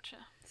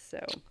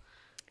 So,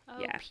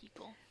 yeah.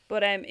 People.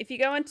 But if you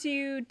go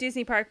onto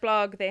Disney Park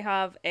blog, they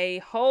have a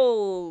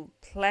whole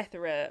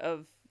plethora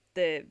of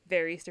the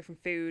various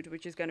different food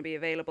which is going to be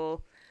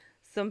available.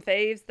 Some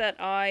faves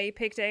that I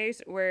picked out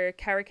were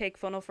carrot cake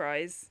funnel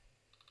fries.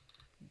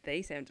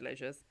 They sound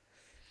delicious.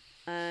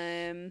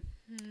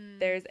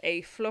 There's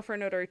a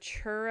Fluffernutter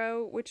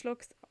churro, which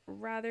looks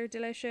rather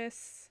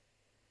delicious.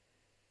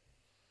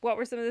 What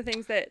were some of the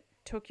things that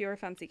took your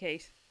fancy,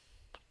 Kate?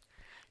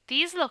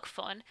 These look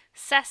fun.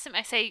 Sesame,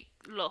 I say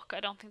look, I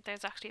don't think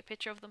there's actually a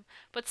picture of them.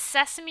 But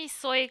sesame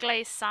soy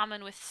glazed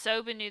salmon with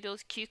soba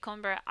noodles,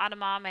 cucumber,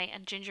 edamame,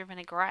 and ginger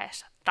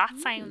vinaigrette. That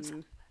sounds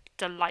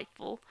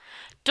delightful.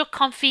 Duck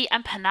confit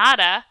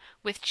empanada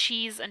with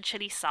cheese and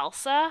chili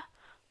salsa.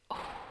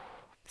 Oh,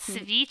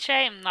 ceviche,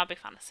 I'm not a big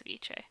fan of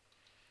ceviche.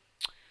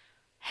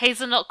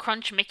 Hazelnut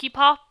crunch Mickey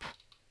Pop.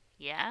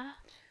 Yeah.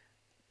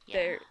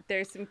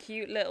 There's some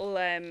cute little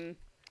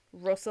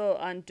Russell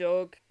and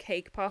Doug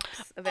cake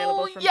pops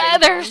available from yeah,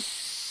 Bing they're Bong.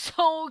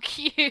 so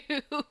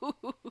cute.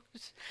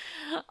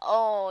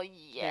 Oh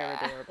yeah,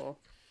 They're adorable.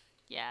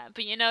 yeah,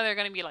 but you know they're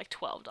gonna be like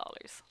 $12.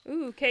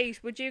 Ooh,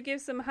 Kate, would you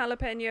give some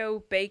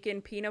jalapeno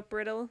bacon peanut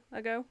brittle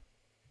a go?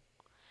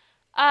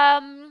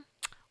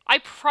 I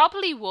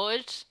probably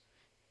would,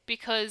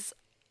 because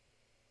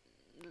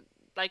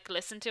like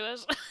listen to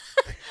it.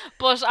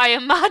 But I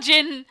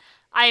imagine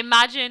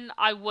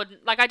I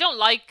wouldn't. Like, I don't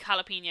like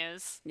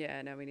jalapenos,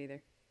 Yeah, no, me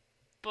neither.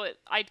 but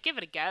I'd give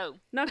it a go.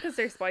 Not because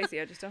they're spicy,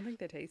 I just don't think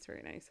they taste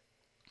very nice.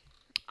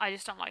 I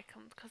just don't like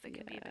them because they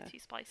can be a bit too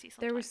spicy sometimes.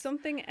 There was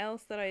something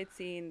else that I had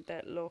seen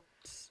that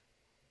looked...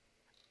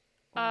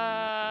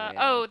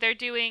 They're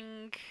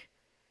doing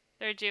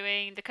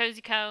the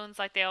cozy cones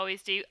like they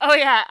always do. Oh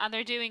yeah, and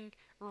they're doing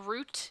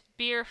root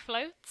beer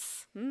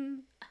floats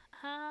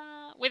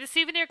with a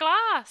souvenir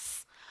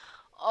glass.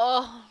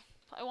 Oh,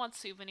 I want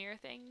souvenir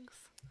things.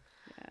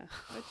 Yeah,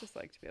 I'd just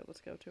like to be able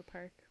to go to a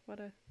park.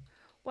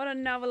 What a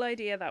novel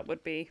idea that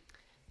would be.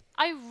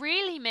 I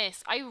really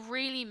miss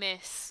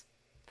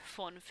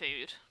fun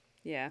food.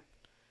 Yeah.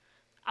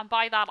 And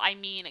by that I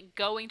mean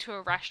going to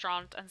a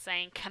restaurant and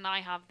saying, "Can I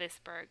have this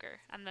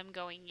burger?" And them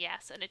going,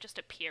 "Yes," and it just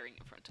appearing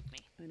in front of me.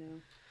 I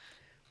know.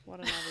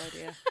 What a novel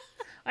idea.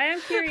 I am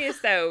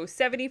curious though,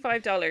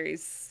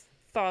 $75.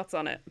 Thoughts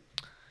on it?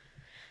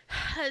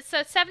 So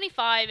it's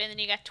 75 and then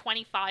you get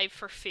 25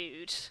 for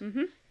food.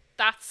 Mm-hmm.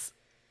 That's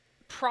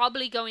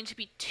probably going to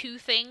be 2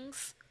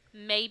 things,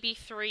 maybe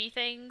 3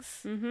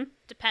 things,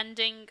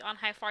 depending on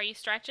how far you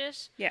stretch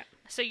it. Yeah.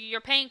 So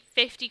you're paying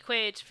 50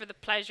 quid for the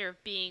pleasure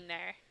of being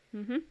there.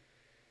 Mm-hmm.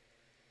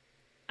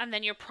 And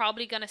then you're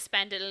probably going to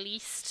spend at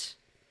least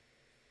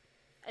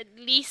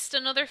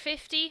another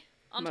 50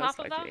 on Most top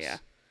of likely, that. yeah.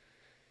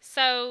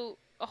 So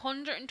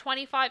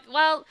 125.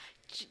 Well,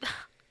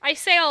 I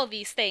say all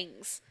these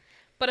things,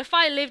 but if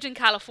I lived in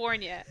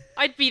California,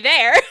 I'd be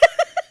there.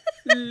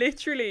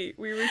 Literally,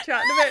 we were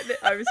chatting about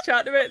I was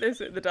chatting about this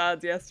with the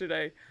dads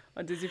yesterday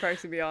on Disney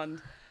Parks and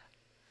Beyond,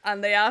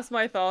 and they asked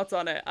my thoughts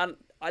on it, and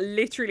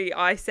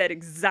I said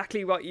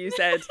exactly what you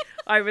said.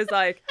 I was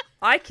like,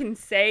 I can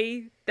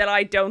say that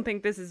I don't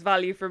think this is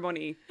value for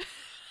money,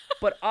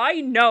 but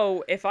I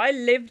know if I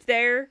lived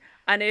there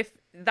and if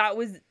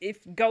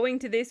going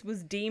to this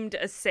was deemed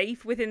as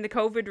safe within the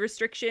COVID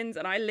restrictions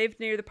and I lived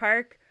near the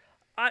park,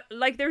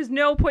 there's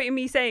no point in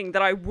me saying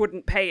that I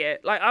wouldn't pay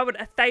it. Like, I would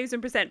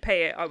 1,000%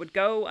 pay it. I would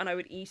go and I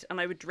would eat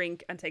and I would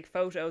drink and take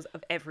photos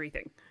of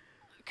everything.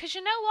 Because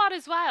you know what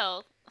as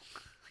well?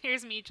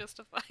 Here's me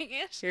justifying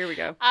it. Here we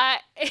go.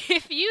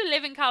 If you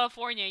live in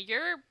California,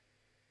 your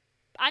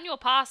annual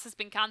pass has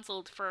been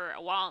cancelled for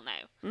a while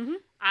now. Mm-hmm.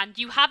 And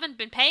you haven't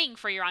been paying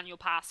for your annual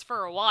pass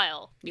for a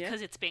while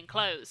because it's been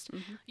closed.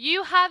 Mm-hmm.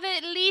 You have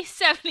at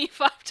least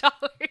 $75.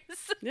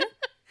 Yeah.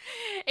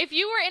 If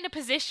you were in a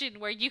position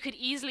where you could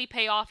easily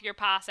pay off your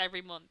pass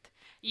every month,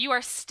 you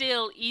are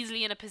still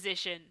easily in a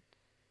position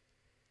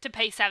to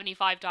pay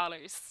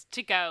 $75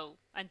 to go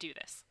and do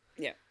this.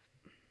 Yeah.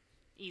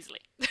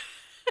 Easily.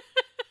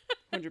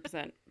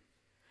 100%.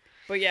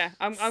 But yeah,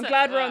 I'm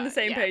glad we're on the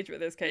same page with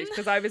this case,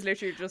 because I was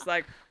literally just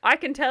like, I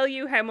can tell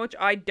you how much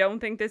I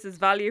don't think this is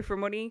value for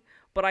money,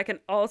 but I can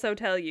also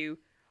tell you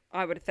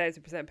I would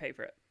 1,000% pay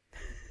for it.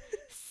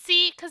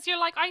 See, because you're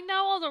like, I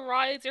know all the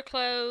rides are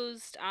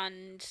closed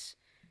and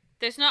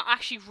there's not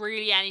actually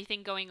really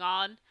anything going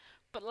on.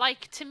 But,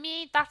 like, to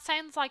me, that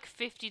sounds like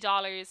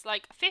 $50.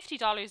 Like,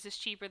 $50 is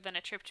cheaper than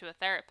a trip to a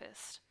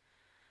therapist.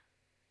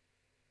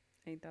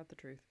 Ain't that the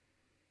truth?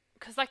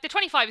 Because, like, the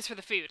 25 is for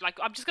the food. Like,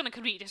 I'm just going to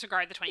completely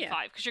disregard the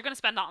 25 because you're going to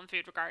spend that on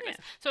food regardless.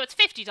 Yeah. So it's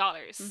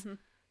 $50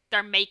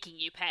 they're making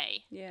you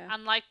pay. Yeah.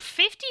 And, like,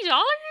 $50?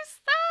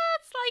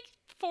 That's, like,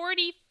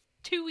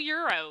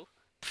 €42.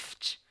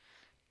 Pfft.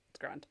 It's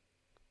grand.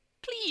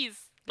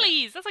 Please.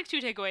 That's like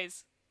 2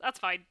 takeaways. That's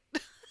fine.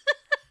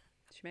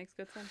 She makes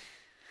good sense.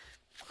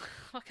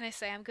 What can I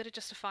say? I'm good at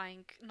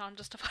justifying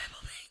non-justifiable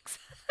things.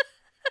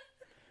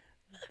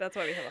 That's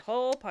why we have a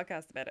whole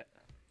podcast about it.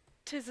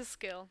 'Tis a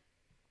skill.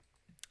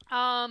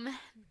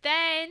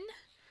 Then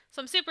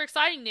some super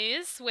exciting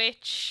news,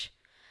 which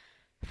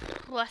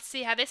let's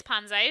see how this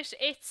pans out.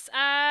 It's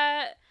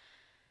 50th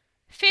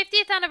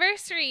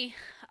anniversary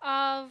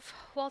of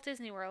Walt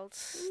Disney World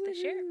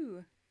this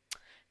year.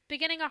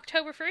 Beginning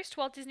October 1st,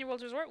 Walt Disney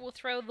World Resort will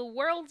throw the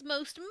world's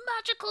most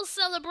magical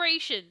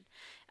celebration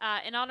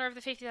in honor of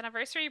the 50th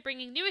anniversary,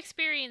 bringing new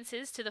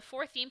experiences to the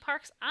 4 theme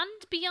parks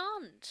and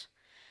beyond.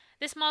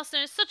 This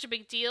milestone is such a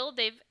big deal,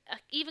 they've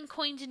even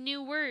coined a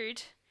new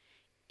word,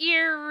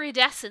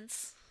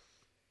 iridescence.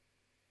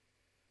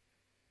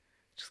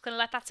 Just gonna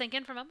let that sink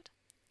in for a moment.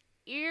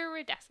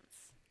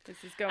 Iridescence.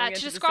 This is going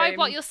to describe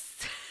what you'll.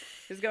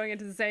 Is going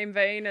into the same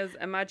vein as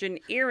imagine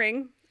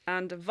earring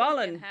and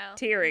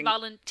volunteering.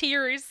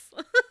 Volunteers.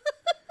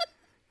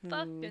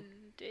 Fucking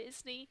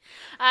Disney.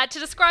 To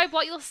describe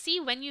what you'll see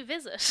when you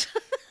visit.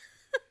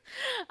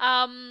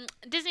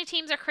 Disney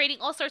teams are creating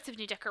all sorts of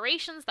new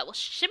decorations that will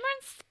shimmer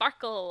and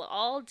sparkle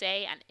all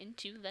day and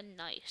into the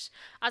night.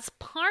 As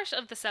part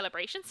of the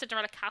celebration,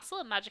 Cinderella Castle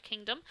in Magic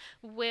Kingdom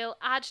will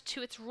add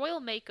to its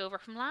royal makeover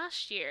from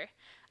last year.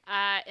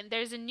 And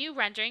there's a new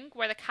rendering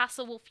where the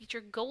castle will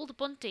feature gold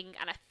bunting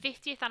and a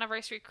 50th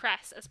anniversary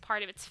crest as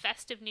part of its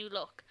festive new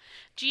look.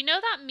 Do you know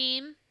that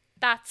meme?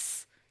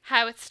 That's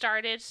how it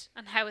started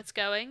and how it's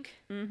going.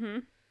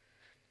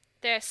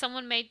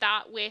 Someone made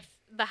that with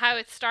the how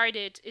it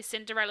started is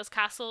Cinderella's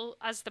castle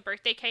as the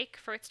birthday cake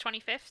for its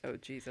 25th. Oh,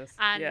 Jesus.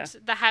 And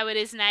the how it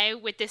is now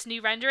with this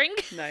new rendering.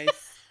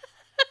 Nice.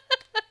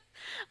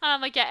 And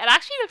I'm like, yeah, it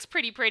actually looks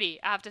pretty,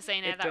 I have to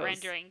say now, that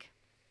rendering.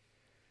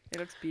 It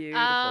looks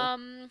beautiful.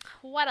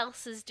 What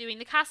else is doing?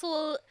 The castle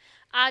will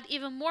add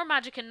even more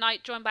magic at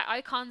night, joined by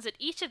icons at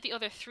each of the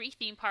other 3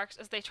 theme parks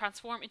as they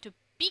transform into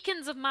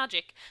beacons of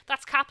magic.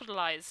 That's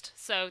capitalized,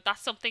 so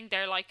that's something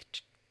they're like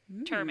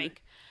terming.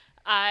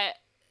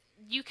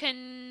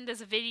 There's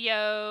a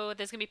video,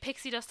 there's going to be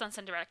pixie dust on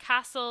Cinderella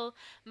Castle,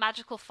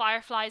 magical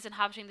fireflies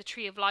inhabiting the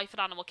Tree of Life at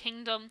Animal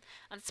Kingdom,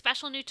 and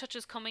special new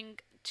touches coming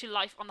to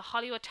life on the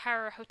Hollywood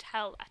Tower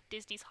Hotel at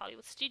Disney's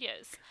Hollywood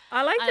Studios.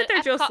 I like that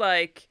they're just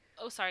like...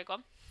 Oh, sorry, go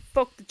on.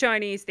 Fuck the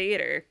Chinese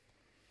theatre.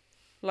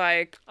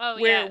 Like,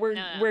 we're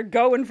we're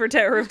going for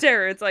Tower of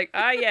Terror. It's like,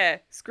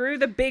 screw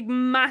the big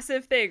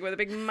massive thing with a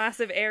big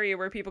massive area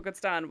where people could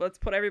stand. Let's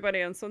put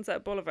everybody on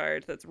Sunset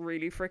Boulevard that's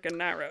really freaking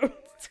narrow.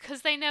 It's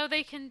because they know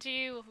they can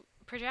do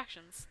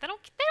projections. They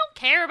don't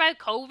care about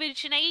COVID,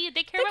 Sinead.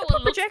 They care about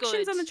what looks good.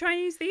 Projections on the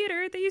Chinese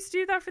theatre. They used to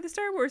do that for the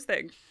Star Wars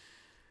thing.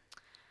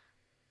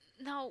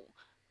 No.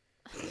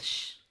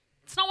 It's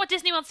not what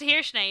Disney wants to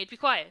hear, Sinead. Be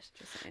quiet.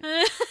 Just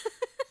saying.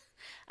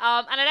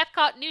 And at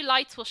Epcot, new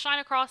lights will shine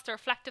across the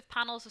reflective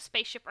panels of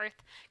Spaceship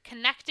Earth,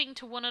 connecting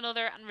to one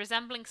another and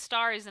resembling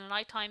stars in a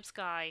nighttime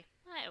sky.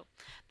 Oh.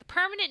 The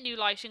permanent new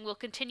lighting will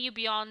continue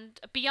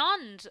beyond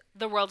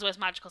the world's most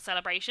magical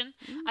celebration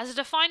as a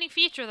defining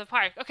feature of the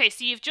park. Okay,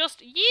 so you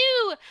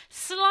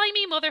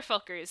slimy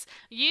motherfuckers,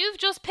 you've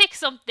just picked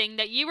something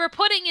that you were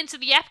putting into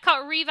the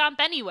Epcot revamp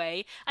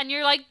anyway, and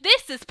you're like,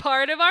 this is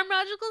part of our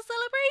magical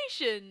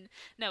celebration.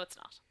 No, it's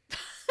not.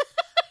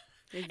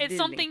 It's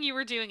something you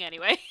were doing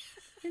anyway.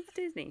 It's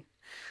Disney.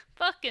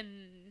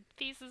 Fucking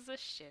pieces of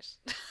shit.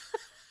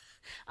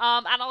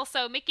 And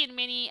also, Mickey and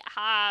Minnie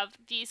have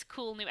these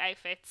cool new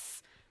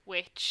outfits,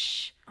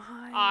 which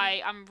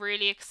I am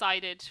really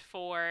excited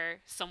for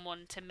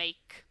someone to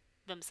make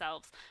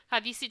themselves.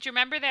 Do you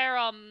remember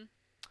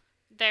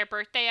their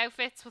birthday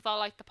outfits with all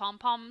like the pom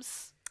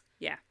poms?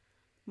 Yeah,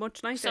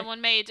 much nicer. Someone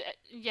made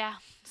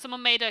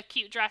a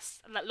cute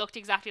dress that looked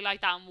exactly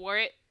like that and wore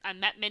it and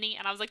met Minnie,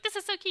 and I was like, this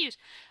is so cute.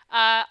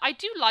 I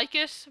do like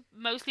it,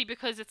 mostly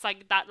because it's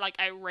like that like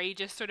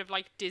outrageous sort of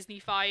like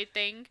Disney-fied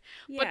thing,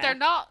 but they're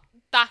not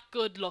that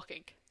good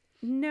looking.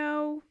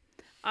 No,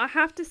 I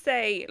have to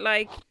say,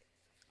 like,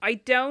 I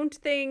don't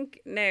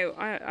think,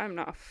 I'm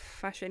not a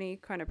fashion-y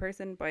kind of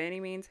person by any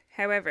means.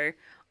 However,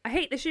 I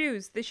hate the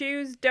shoes. The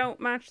shoes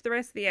don't match the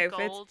rest of the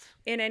outfits Gold.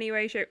 In any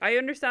way, shape. I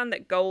understand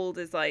that gold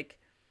is like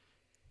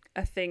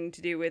a thing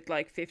to do with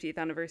like 50th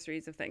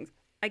anniversaries of things.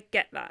 I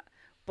get that.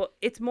 But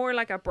it's more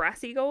like a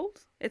brassy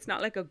gold. It's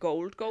not like a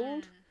gold.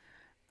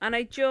 And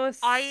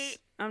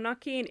I'm not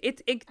keen.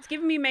 It's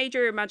giving me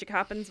major Magic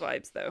Happens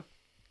vibes though.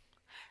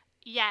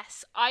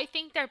 Yes, I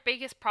think their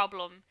biggest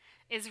problem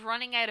is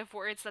running out of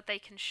words that they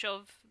can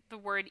shove the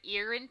word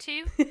ear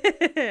into.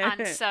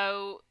 And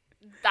so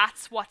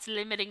that's what's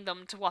limiting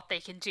them to what they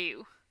can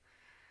do.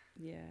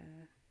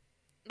 Yeah.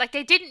 Like,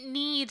 they didn't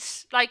need,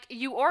 like,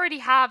 you already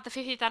have the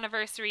 50th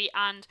anniversary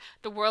and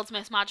the world's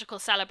most magical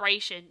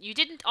celebration. You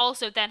didn't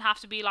also then have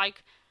to be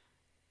like,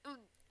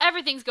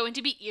 everything's going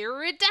to be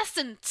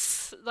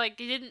iridescent. Like,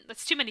 you didn't,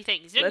 that's too many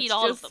things. You don't need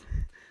all of them.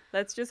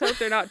 Let's just hope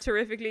they're not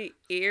terrifically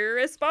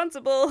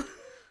irresponsible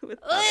with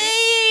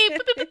Hey, boo,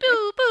 boo,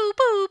 boo,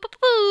 boo, boo,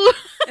 boo.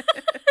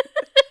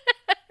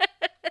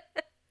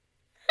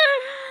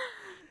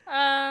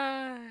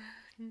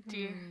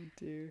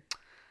 Dear.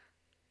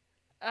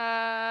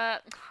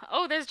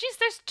 Oh, dear.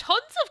 There's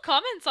tons of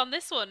comments on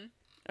this one.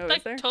 Oh, like,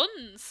 is there?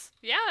 Tons.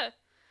 Yeah.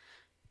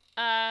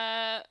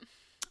 I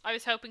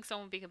was hoping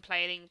someone would be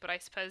complaining, but I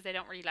suppose they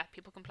don't really let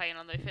people complain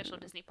on the official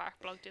Disney Park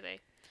blog, do they?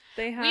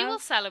 They have. We will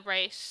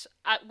celebrate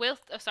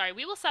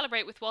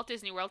with Walt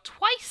Disney World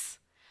twice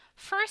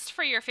First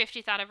for your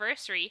 50th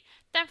anniversary,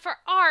 then for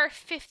our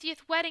 50th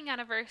wedding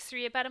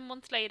anniversary about a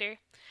month later.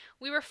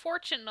 We were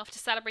fortunate enough to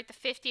celebrate the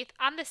 50th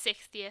and the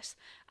 60th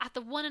at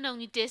the one and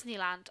only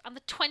Disneyland and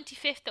the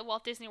 25th at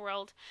Walt Disney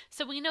World,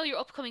 so we know your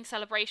upcoming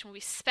celebration will be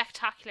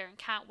spectacular and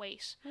can't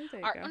wait. Oh, there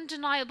you Our go.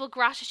 undeniable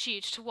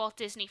gratitude to Walt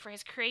Disney for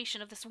his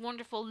creation of this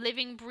wonderful,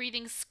 living,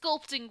 breathing,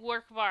 sculpting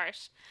work of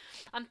art,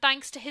 and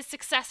thanks to his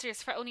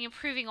successors for only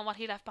improving on what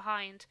he left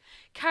behind.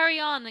 Carry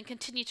on and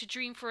continue to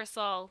dream for us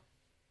all.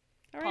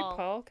 All right, Paul.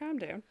 Paul, calm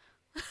down.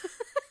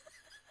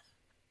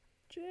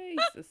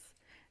 Jesus.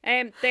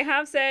 They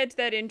have said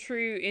that in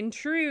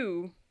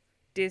true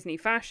Disney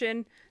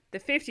fashion, the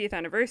 50th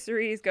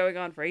anniversary is going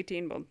on for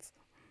 18 months.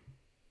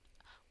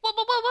 Whoa,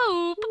 whoa,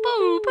 whoa, whoa,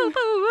 whoa, whoa,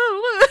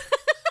 whoa, whoa.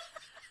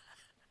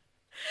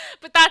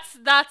 But that's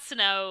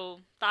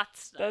no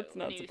That's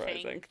not new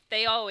surprising. thing.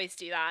 They always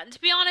do that, and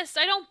to be honest,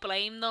 I don't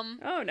blame them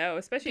Oh no,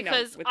 especially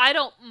because not with... I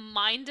don't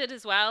mind it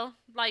as well.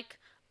 Like,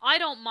 I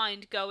don't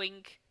mind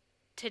going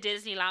to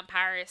Disneyland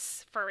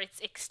Paris for its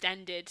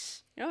extended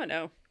Oh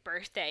no,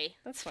 birthday.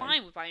 That's It's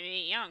fine. fine by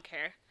me. I don't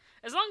care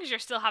as long as you're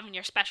still having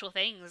your special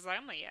things.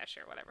 I'm like, yeah,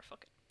 sure, whatever,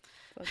 fuck it.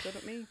 that's good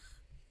with me.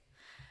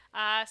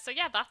 So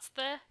yeah, that's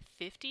the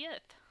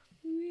 50th.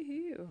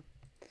 Woohoo.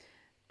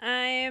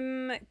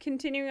 I'm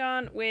continuing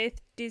on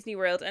with Disney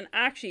World, and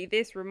actually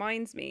this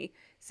reminds me,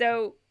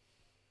 so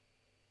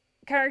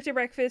Character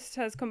Breakfast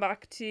has come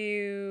back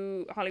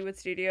to Hollywood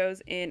Studios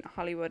in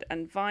Hollywood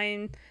and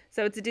Vine.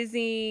 So it's a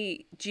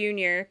Disney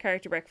Junior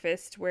Character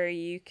Breakfast where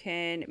you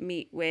can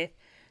meet with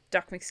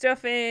Doc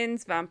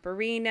McStuffins,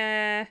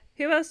 Vampirina.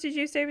 Who else did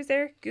you say was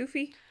there?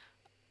 Goofy?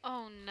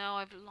 Oh no,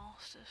 I've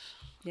lost it.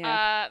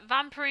 Yeah.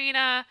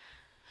 Vampirina,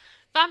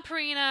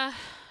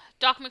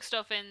 Doc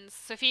McStuffins,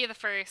 Sophia the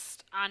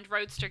First, and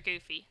Roadster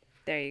Goofy.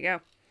 There you go.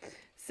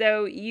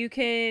 So you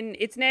can,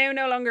 it's now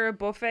no longer a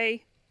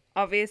buffet,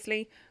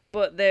 obviously,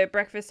 but the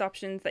breakfast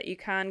options that you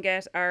can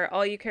get are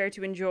All You Care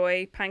to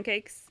Enjoy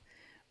pancakes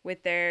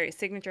with their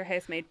signature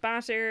house-made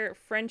batter,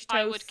 French toast.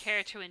 I would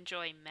care to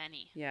enjoy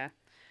many. Yeah.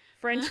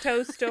 French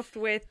toast stuffed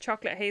with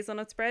chocolate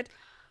hazelnut spread.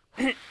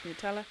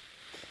 Nutella.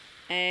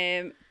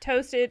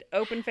 Toasted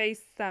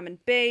open-faced salmon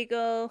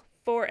bagel,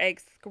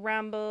 4-egg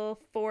scramble,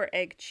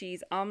 4-egg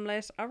cheese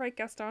omelette. All right,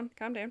 Gaston,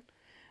 calm down.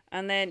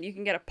 And then you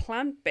can get a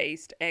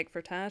plant-based egg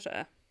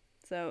frittata.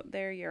 So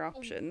there are your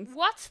options.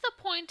 What's the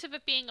point of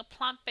it being a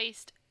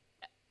plant-based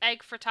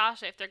egg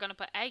frittata if they're going to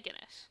put egg in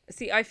it?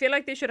 See, I feel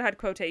like they should have had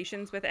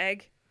quotations with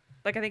egg.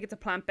 Like, I think it's a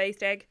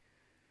plant-based egg.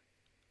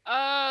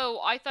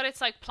 Oh, I thought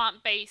it's like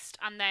plant-based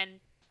and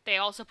then they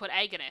also put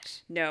egg in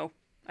it. No,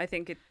 I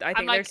think they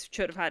like-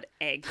 should have had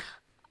egg.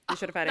 They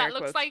should have had That air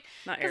looks quotes. like,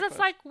 Not air because it's quotes,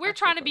 like we're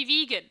actual trying to be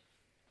quotes. vegan,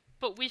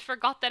 but we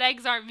forgot that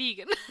eggs aren't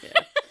vegan. Yeah.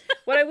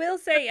 What I will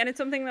say, and it's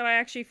something that I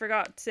actually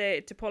forgot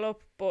to pull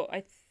up, but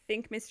I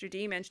think Mr.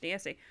 D mentioned it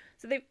yesterday.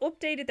 So they've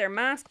updated their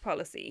mask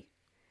policy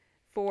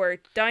for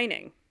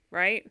dining,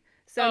 right?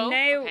 So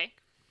now, okay.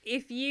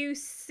 if you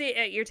sit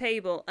at your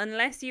table,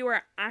 unless you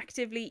are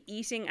actively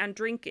eating and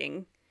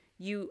drinking,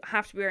 you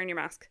have to be wearing your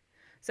mask.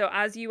 So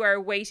as you are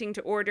waiting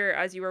to order,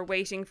 as you are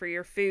waiting for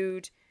your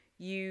food,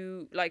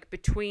 you, like,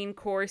 between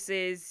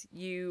courses,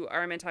 you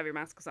are meant to have your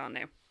masks on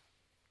now.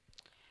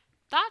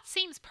 That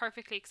seems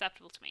perfectly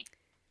acceptable to me.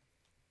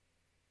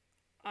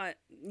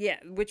 Yeah,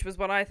 which was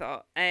what I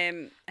thought.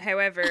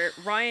 However,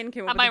 Ryan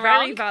came up Am with I a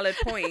very wrong? valid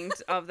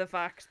point of the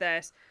fact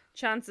that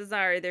chances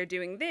are they're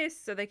doing this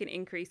so they can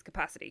increase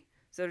capacity.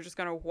 So they're just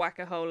going to whack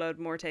a whole load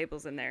more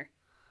tables in there.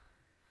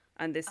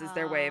 And this is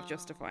their way of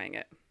justifying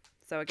it.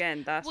 So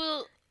again, that's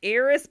Well,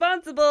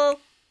 irresponsible.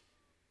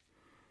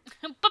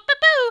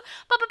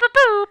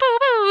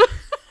 boo.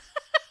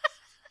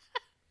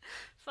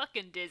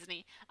 Fucking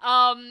Disney.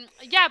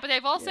 Yeah, but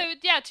they've also,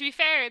 to be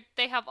fair,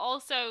 they have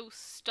also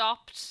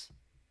stopped.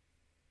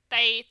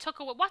 They took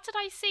away. What did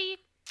I see?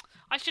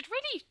 I should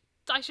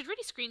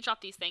really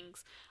screenshot these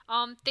things.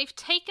 They've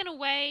taken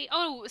away.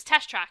 Oh, it was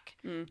Test Track.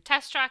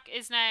 Test Track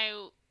is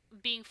now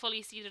being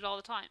fully seated all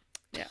the time.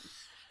 Yeah.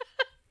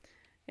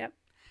 Yep.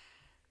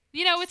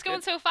 You know, it's going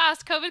good. so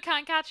fast. COVID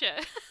can't catch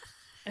it.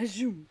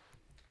 Zoom.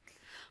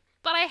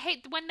 But I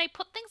hate when they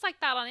put things like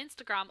that on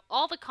Instagram.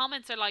 All the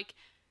comments are like,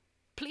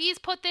 please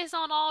put this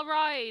on all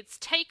rides.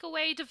 Take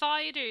away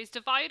dividers.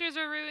 Dividers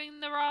are ruining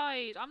the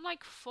ride. I'm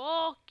like,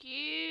 fuck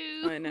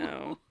you. I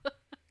know.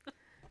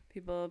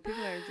 People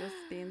are just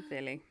being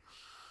silly.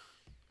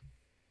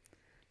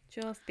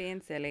 Just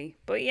being silly.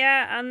 But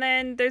yeah, and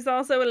then there's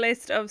also a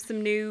list of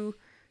some new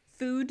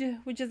food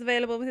which is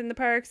available within the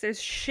parks.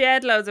 There's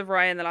shed loads of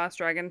Raya and the Last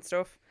Dragon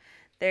stuff.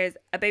 There's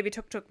a Baby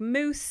Tuk Tuk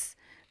mousse.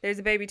 There's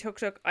a Baby Tuk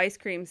Tuk ice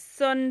cream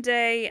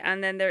sundae.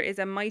 And then there is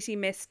a Mighty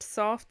Mist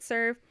soft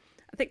serve.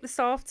 I think the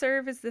soft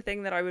serve is the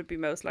thing that I would be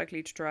most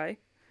likely to try,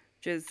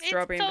 which is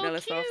strawberry and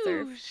vanilla soft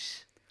serve.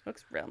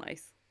 Looks real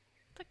nice.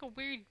 It's like a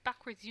weird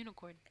backwards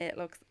unicorn. It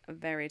looks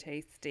very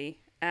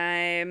tasty.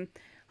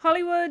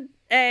 Hollywood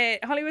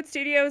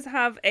Studios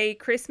have a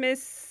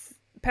Christmas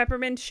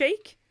peppermint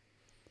shake.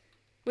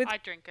 with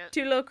I'd drink it.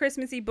 2 little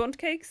Christmassy bundt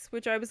cakes,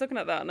 which I was looking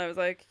at that and I was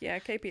like, yeah,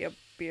 KP will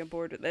be on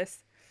board with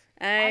this.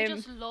 I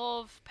just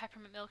love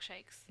peppermint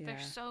milkshakes. Yeah. They're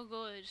so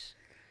good.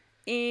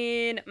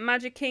 In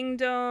Magic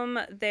Kingdom,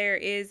 there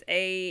is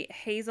a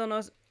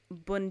hazelnut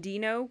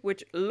bundino,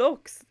 which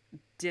looks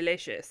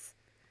delicious.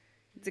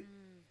 It's a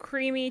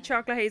creamy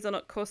chocolate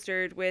hazelnut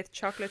custard with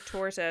chocolate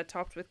torta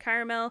topped with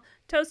caramel,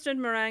 toasted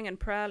meringue, and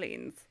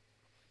pralines.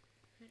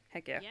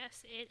 Heck yeah.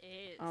 Yes, it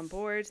is. On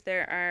board,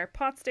 there are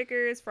pot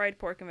stickers, fried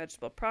pork and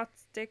vegetable pot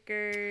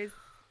stickers.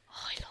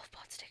 Oh, I love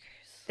pot stickers.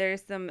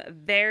 There's some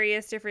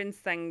various different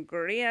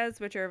sangrias,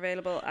 which are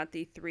available at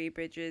the Three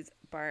Bridges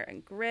Bar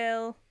and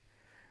Grill.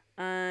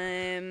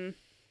 There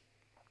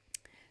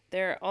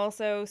are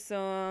also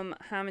some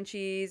ham and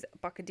cheese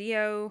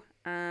bocadillo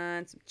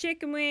and some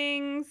chicken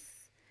wings.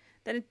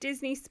 Then at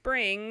Disney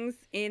Springs,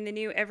 in the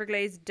new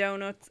Everglades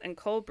Donuts and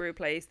Cold Brew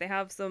place, they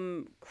have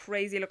some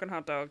crazy looking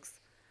hot dogs.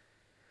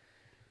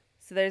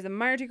 So there's a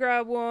Mardi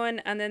Gras one,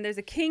 and then there's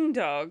a King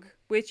Dog,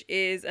 which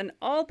is an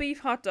all beef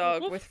hot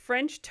dog with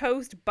French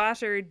toast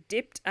batter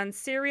dipped and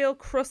cereal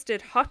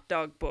crusted hot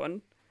dog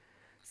bun,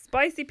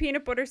 spicy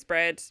peanut butter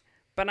spread,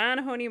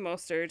 banana honey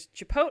mustard,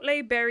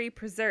 chipotle berry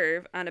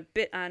preserve, and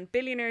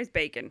billionaire's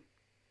bacon,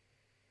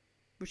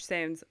 which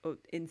sounds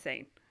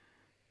insane.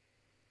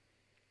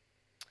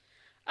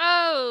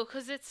 Oh,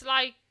 because it's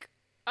like...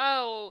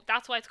 Oh,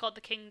 that's why it's called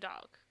the King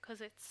Dog.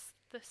 Because it's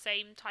the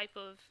same type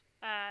of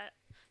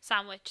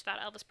sandwich that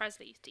Elvis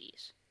Presley used to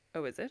eat.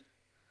 Oh, is it?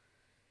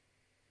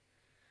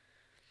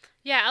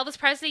 Yeah, Elvis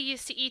Presley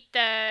used to eat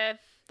the...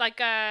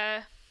 Like,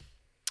 oh,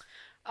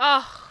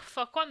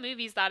 fuck, what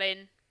movie is that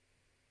in?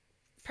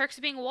 Perks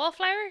of Being a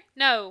Wallflower?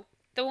 No.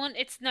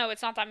 It's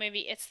not that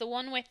movie. It's the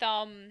one with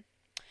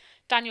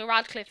Daniel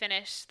Radcliffe in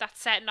it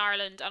that's set in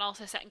Ireland and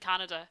also set in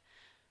Canada.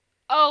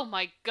 Oh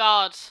my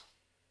god.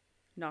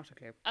 Not a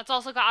clue. It's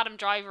also got Adam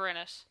Driver in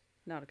it.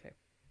 Not a clue.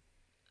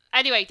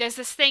 Anyway, there's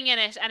this thing in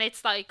it and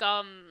it's like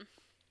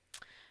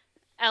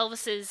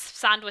Elvis's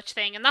sandwich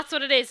thing, and that's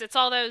what it is. It's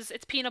all those,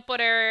 it's peanut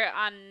butter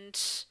and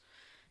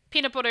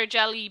peanut butter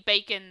jelly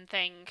bacon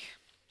thing.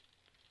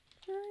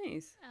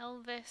 Nice.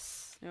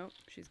 Elvis. Nope,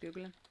 she's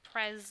Googling.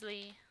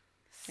 Presley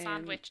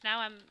sandwich. Now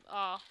I'm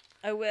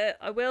I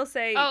will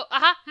say Oh,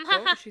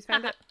 oh, she's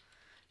found it.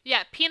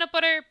 Yeah, peanut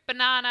butter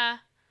banana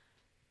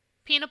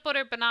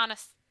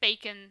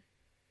bacon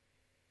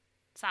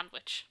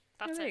sandwich.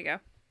 That's there it. you go.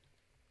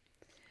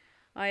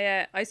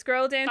 I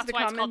scrolled down That's to the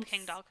why it's called comments the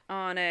King Dog.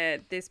 on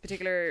this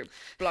particular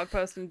blog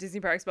post on Disney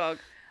Parks blog,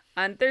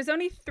 and there's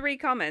only 3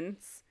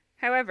 comments.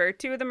 However,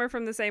 2 of them are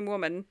from the same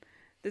woman.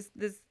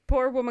 This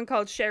poor woman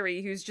called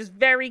Sherry, who's just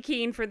very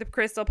keen for the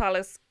Crystal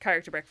Palace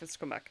character breakfast to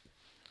come back.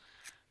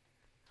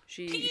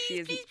 She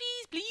is.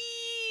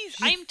 Please.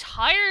 I'm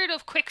tired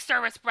of quick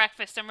service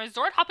breakfast, and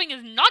resort hopping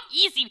is not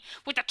easy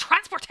with the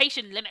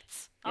transportation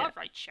limits. Yeah. All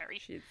right, Sherry.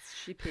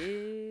 She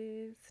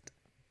pissed.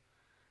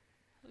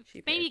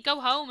 Maybe go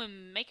home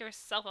and make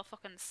herself a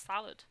fucking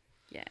salad.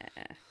 Yeah.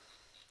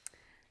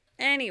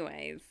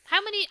 Anyways.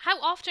 How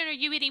often are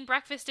you eating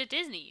breakfast at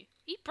Disney?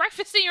 Eat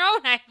breakfast in your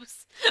own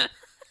house.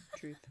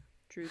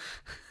 Truth.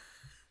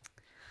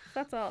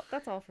 That's all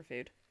for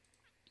food.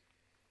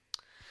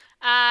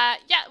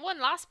 Yeah, one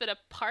last bit of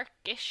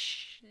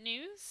parkish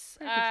news.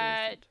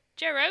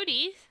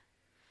 Gerody's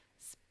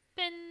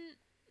been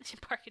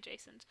park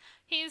adjacent.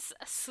 He's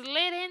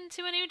slid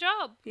into a new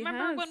job.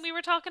 Remember when we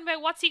were talking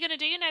about what's he going to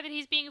do now that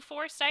he's being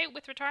forced out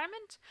with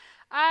retirement?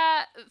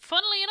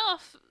 Funnily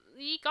enough,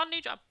 he got a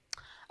new job.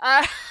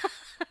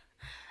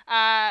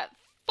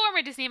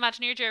 Former Disney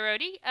Imagineer Joe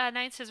Rohde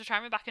announced his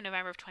retirement back in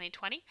November of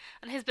 2020,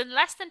 and it has been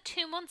less than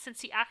 2 months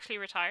since he actually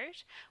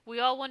retired. We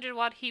all wondered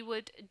what he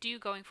would do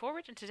going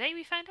forward, and today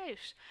we found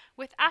out.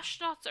 With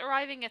astronauts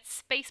arriving at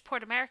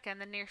Spaceport America in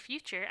the near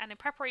future, and in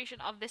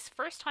preparation of this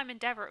first-time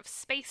endeavour of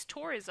space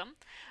tourism,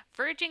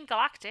 Virgin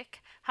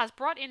Galactic has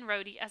brought in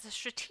Rohde as a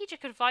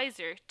strategic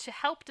advisor to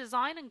help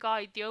design and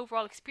guide the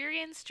overall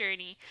experience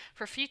journey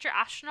for future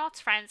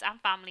astronauts, friends and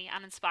family,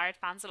 and inspired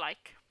fans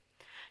alike.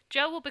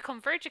 Joe will become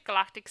Virgin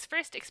Galactic's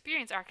first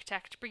experience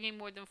architect, bringing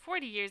more than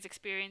 40 years'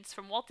 experience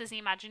from Walt Disney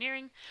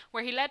Imagineering,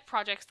 where he led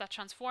projects that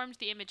transformed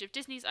the image of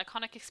Disney's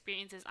iconic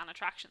experiences and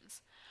attractions.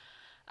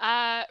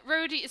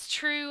 Rohde is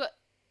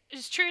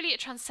truly a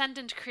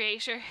transcendent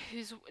creator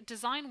whose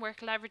design work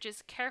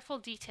leverages careful,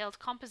 detailed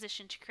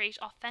composition to create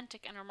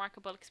authentic and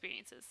remarkable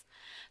experiences.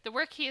 The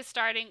work he is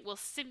starting will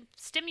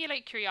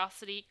stimulate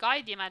curiosity,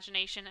 guide the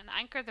imagination, and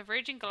anchor the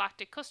Virgin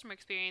Galactic customer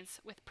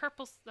experience with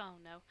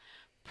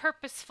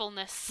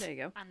purposefulness there you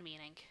go. and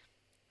meaning.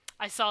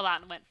 I saw that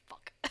and went,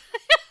 fuck.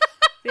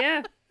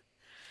 Yeah.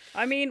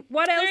 I mean,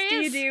 what else There he do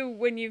you is. do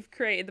when you've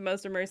created the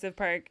most immersive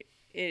park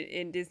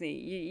in Disney?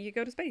 You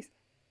go to space.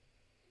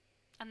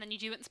 And then you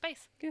do it in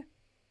space. Yeah.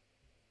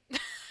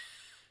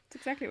 That's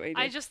exactly what you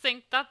do. I just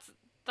think that's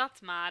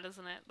mad,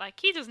 isn't it? Like,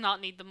 he does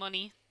not need the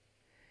money.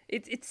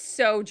 It's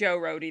so Joe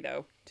Rohde,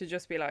 though, to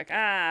just be like,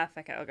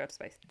 fuck it, I'll go to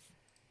space.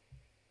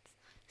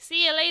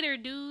 See you later,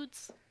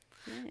 dudes.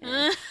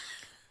 Yeah.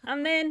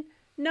 And then,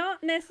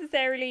 not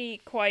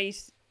necessarily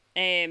quite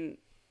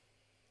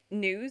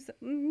news,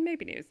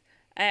 maybe news.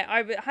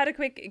 Had a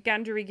quick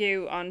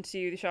gandarigoo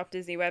onto the Shop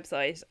Disney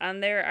website,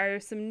 and there are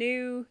some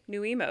new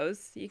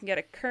emos. You can get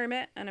a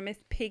Kermit and a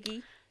Miss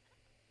Piggy.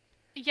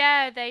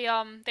 Yeah,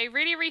 they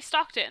really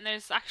restocked it, and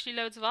there's actually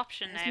loads of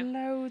options now.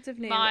 Loads of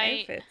new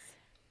outfits.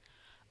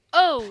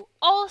 Oh,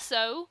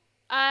 also,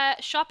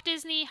 Shop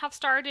Disney have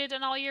started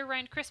an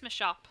all-year-round Christmas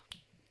shop.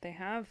 They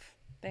have.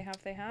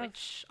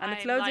 Which And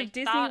it's I loads like of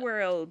Disney that.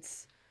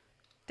 World's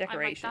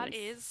decorations. I'm like, that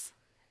is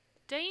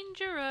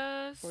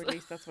dangerous. Or at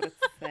least that's what it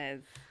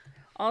says.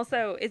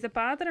 Also, is it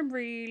bad that I'm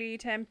really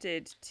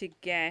tempted to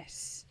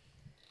get...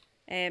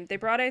 they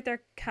brought out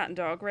their cat and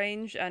dog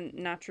range, and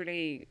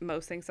naturally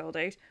most things sold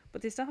out,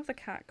 but they still have the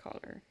cat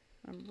collar.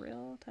 I'm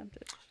real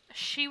tempted.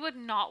 She would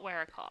not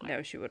wear a collar.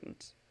 No, she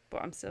wouldn't.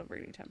 But I'm still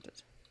really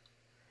tempted.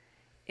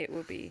 It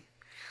would be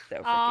so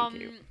freaking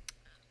cute.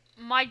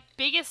 My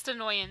biggest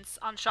annoyance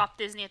on Shop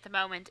Disney at the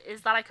moment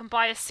is that I can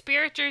buy a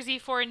Spirit jersey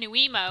for a new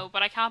emo,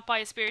 but I can't buy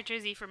a Spirit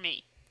jersey for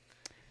me.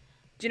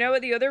 Do you know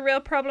what the other real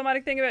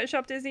problematic thing about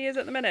Shop Disney is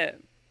at the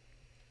minute?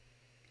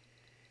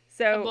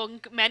 So,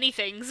 among many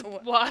things.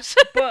 What?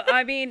 But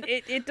I mean,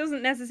 it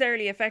doesn't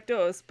necessarily affect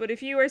us, but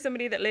if you are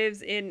somebody that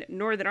lives in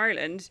Northern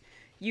Ireland,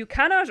 you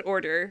cannot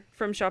order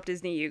from Shop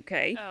Disney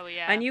UK. Oh,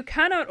 yeah. And you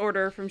cannot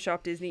order from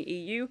Shop Disney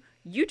EU.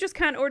 You just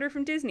can't order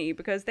from Disney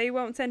because they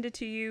won't send it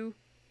to you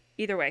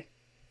either way.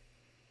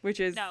 Which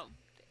is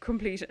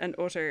complete and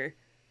utter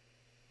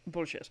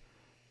bullshit.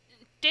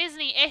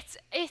 Disney,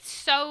 it's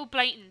so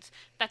blatant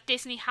that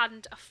Disney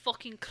hadn't a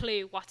fucking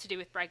clue what to do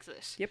with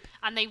Brexit. Yep.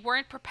 And they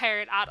weren't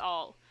prepared at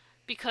all.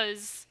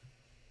 Because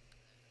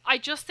I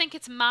just think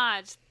it's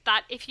mad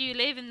that if you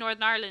live in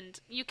Northern Ireland,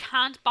 you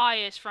can't buy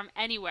it from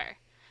anywhere.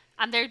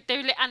 And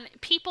and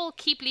people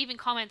keep leaving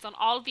comments on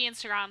all of the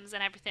Instagrams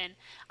and everything,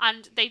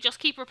 and they just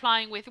keep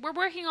replying with, "We're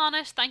working on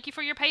it, thank you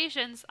for your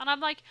patience." And I'm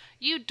like,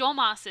 you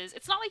dumbasses.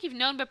 It's not like you've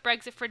known about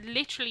Brexit for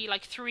literally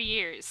like 3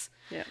 years.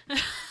 Yeah.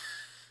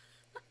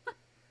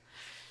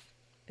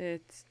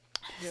 It's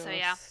just... So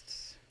yeah.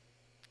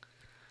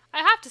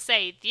 I have to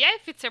say, the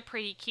outfits are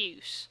pretty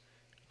cute.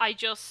 I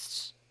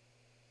just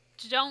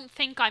don't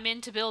think I'm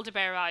into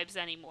Build-A-Bear vibes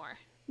anymore.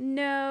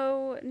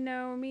 No,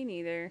 me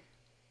neither.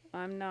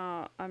 I'm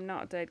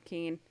not dead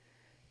keen.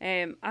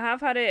 I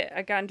have had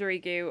a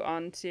gandarigoo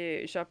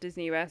onto Shop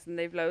Disney US, and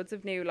they've loads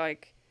of new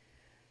like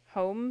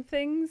home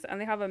things,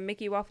 and they have a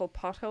Mickey Waffle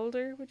pot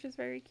holder, which is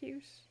very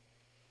cute.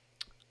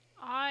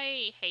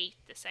 I hate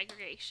the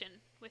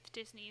segregation with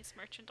Disney's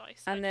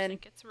merchandise. And I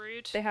think it's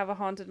rude. They have a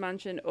Haunted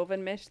Mansion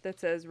oven mitt that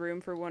says "room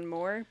for one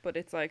more," but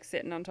it's like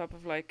sitting on top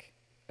of like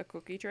a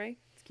cookie tray.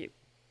 It's cute.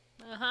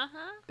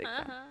 Big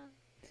fan.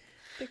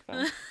 Big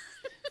fan.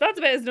 So that's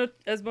about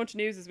as much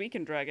news as we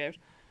can drag out.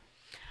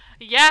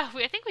 Yeah,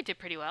 I think we did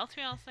pretty well, to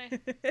be honest.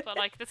 But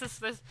like,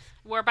 this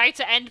we're about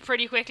to end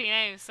pretty quickly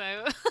now,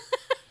 so.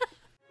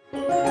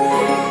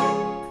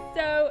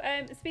 So,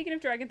 speaking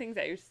of dragging things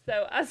out,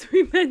 so as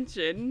we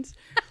mentioned,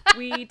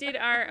 we did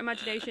our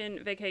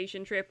imagination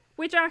vacation trip,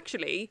 which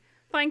actually,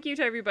 thank you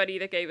to everybody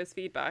that gave us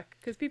feedback,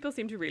 because people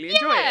seem to really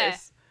enjoy it.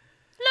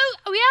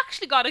 We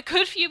actually got a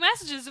good few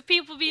messages of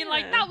people being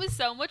like, that was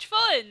so much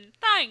fun.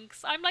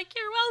 Thanks. I'm like,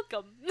 you're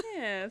welcome.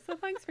 Yeah, so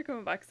thanks for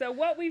coming back. So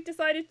what we've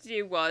decided to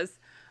do was,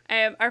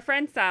 our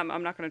friend Sam,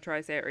 I'm not going to try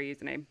to say her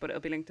username, but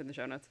it'll be linked in the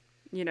show notes.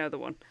 You know the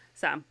one.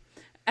 Sam.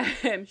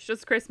 She's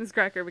just Christmas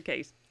cracker with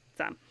Kate.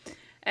 Sam.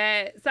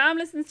 Sam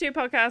listens to a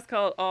podcast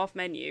called Off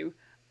Menu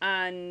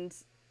and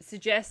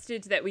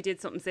suggested that we did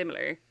something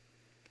similar.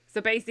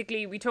 So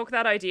basically, we took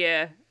that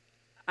idea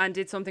and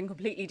did something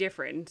completely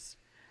different.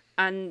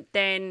 And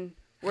then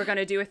we're going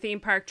to do a theme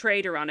park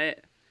trader on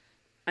it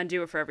and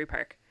do it for every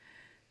park.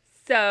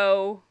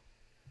 So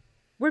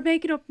we're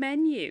making up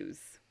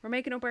menus. We're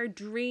making up our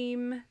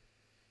dream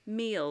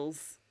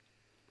meals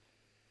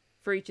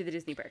for each of the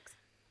Disney parks.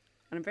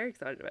 And I'm very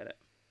excited about it.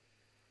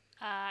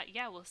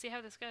 Yeah, we'll see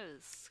how this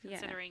goes,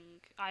 considering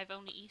I've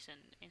only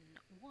eaten in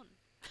one.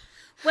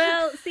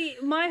 Well, see,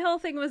 my whole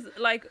thing was,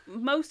 like,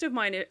 most of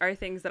mine are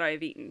things that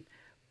I've eaten.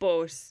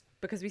 But,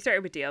 because we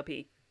started with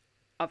DLP,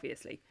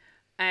 obviously.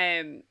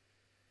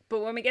 But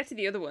when we get to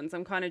the other ones,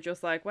 I'm kind of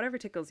just like, whatever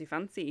tickles you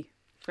fancy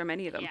from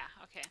any of them. Yeah,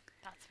 okay,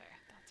 that's fair.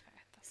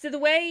 So the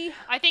way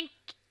I think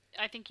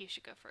you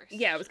should go first.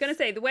 Yeah, I was gonna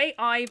say the way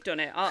I've done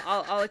it.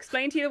 I'll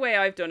explain to you the way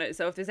I've done it.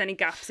 So if there's any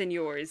gaps in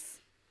yours,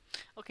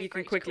 you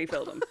can quickly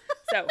fill them.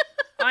 So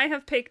I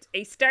have picked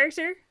a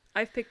starter.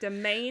 I've picked a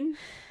main.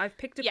 I've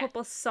picked a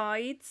couple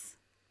sides.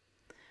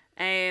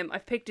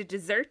 I've picked a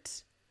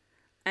dessert.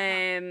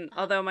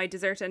 Although my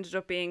dessert ended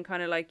up being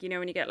kind of like, you know,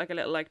 when you get like a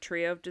little like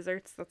trio of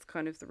desserts, that's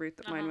kind of the route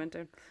that mine went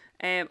down.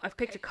 I've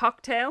picked a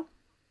cocktail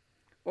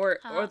or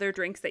other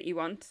drinks that you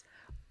want.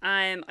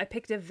 I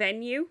picked a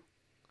venue.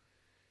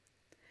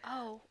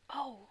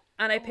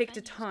 And I picked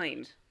a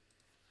time.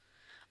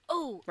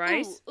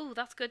 Right? Oh,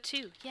 that's good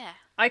too. Yeah.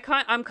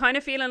 I'm kind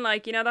of feeling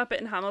like, you know that bit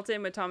in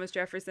Hamilton with Thomas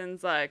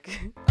Jefferson's like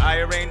I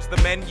arranged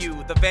the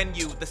menu, the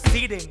venue, the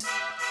seating.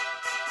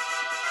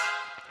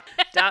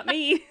 That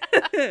me.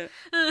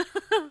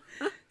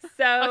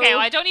 So Okay, well,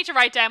 I don't need to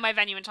write down my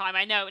venue and time.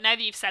 I know, now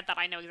that you've said that,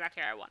 I know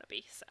exactly where I want to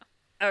be, so.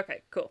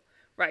 Okay, cool.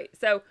 Right,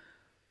 so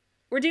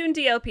we're doing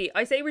DLP.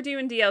 I say we're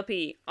doing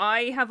DLP.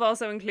 I have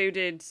also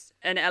included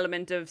an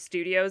element of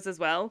studios as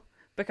well,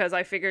 because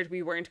I figured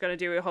we weren't going to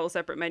do a whole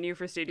separate menu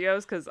for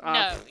studios, because...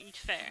 No,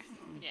 fair.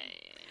 Yeah.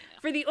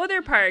 For the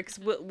other parks,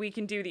 we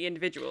can do the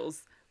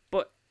individuals,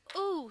 but...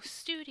 Ooh,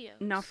 studios.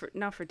 Not for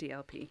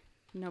DLP.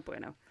 No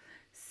bueno.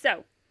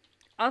 So,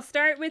 I'll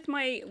start with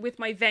my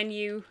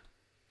venue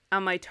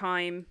and my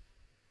time,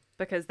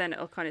 because then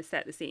it'll kind of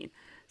set the scene.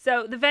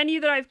 So the venue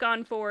that I've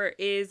gone for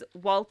is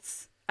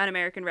Waltz, an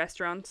American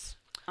restaurant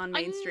on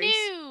Main Street.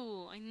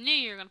 I knew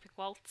you were going to pick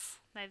Waltz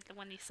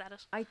when you said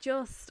it.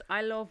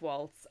 I love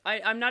Waltz.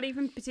 I'm not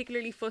even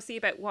particularly fussy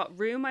about what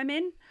room I'm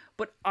in,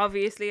 but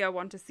obviously I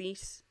want a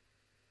seat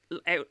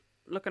out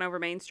looking over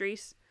Main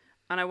Street,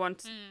 and I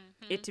want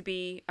it to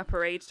be a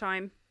parade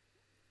time.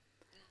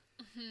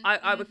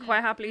 I would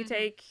quite happily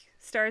take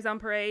Stars on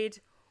Parade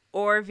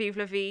or Vive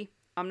la Vie.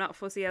 I'm not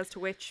fussy as to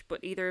which, but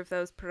either of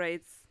those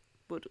parades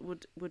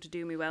would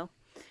do me well.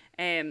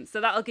 So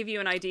that'll give you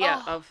an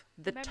idea of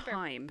the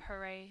time.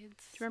 Parades.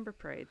 Do you remember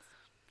parades?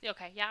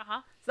 Okay, yeah,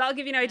 huh? So that'll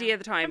give you an idea of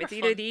the time. Remember It's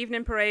either fun. the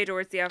evening parade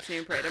or it's the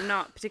afternoon parade. I'm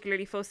not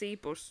particularly fussy,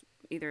 but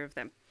either of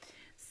them.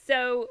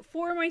 So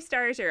for my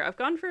starter, I've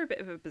gone for a bit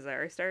of a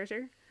bizarre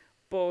starter,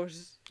 but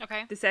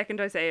Okay. the second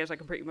I say it, I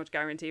can pretty much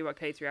guarantee what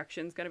Kate's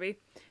reaction is going to be.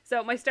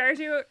 So my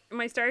starter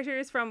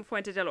is from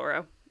Fuente del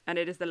Oro, and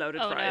it is the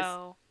loaded fries.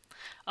 No.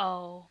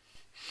 Oh.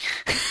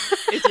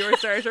 Is your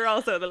starter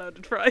also the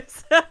loaded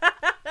fries?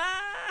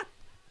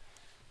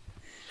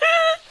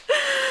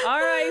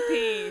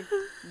 R.I.P.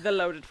 the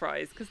loaded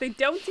fries, because they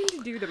don't seem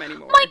to do them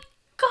anymore. My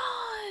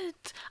God.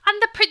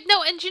 And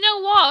and you know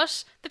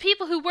what? The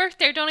people who work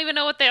there don't even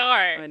know what they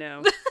are. I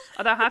know.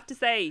 Although I have to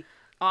say,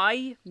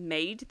 I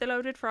made the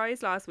loaded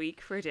fries last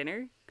week for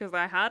dinner, because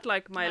I had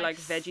my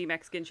Nice. veggie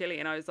Mexican chili,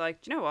 and I was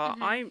like, do you know what?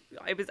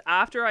 It was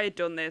after I had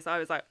done this, I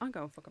was like, I'm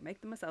going to fucking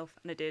make them myself,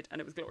 and I did, and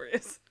it was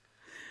glorious.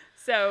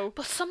 So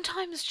But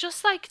sometimes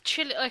just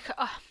chili,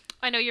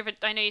 I know you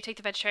take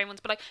the vegetarian ones,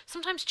 but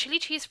sometimes chili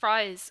cheese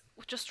fries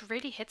just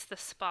really hits the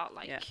spot.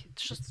 yeah,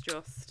 it's just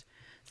so.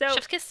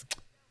 chef's kiss.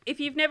 If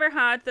you've never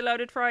had the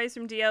loaded fries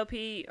from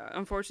DLP,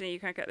 unfortunately you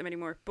can't get them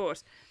anymore.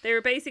 But they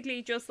were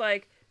basically just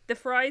like the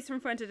fries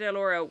from Fuente del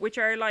Oro, which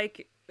are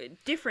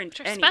different.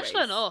 They're anyways. special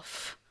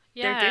enough.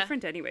 Yeah. They're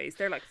different anyways.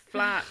 They're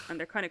flat and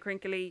they're kind of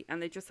crinkly,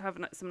 and they just have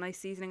some nice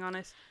seasoning on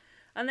it.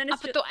 And then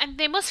it's and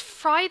they must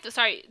fry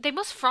they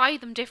must fry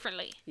them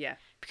differently. Yeah,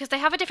 Because they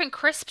have a different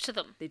crisp to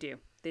them. they do.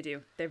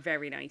 They're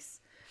very nice.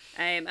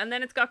 And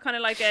then it's got kind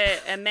of like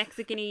a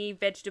Mexican-y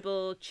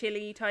vegetable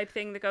chili type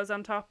thing that goes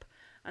on top.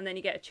 And then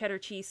you get a cheddar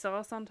cheese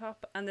sauce on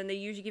top. And then they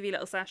usually give you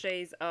little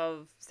sachets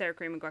of sour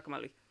cream and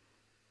guacamole.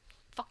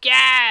 Fuck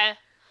yeah!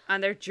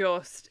 And they're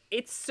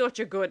it's such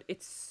a good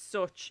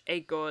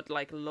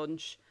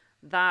lunch.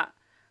 That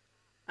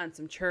and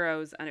some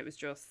churros, and it was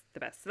just the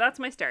best. So that's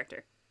my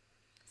starter.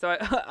 So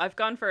I've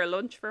gone for a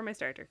lunch for my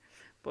starter,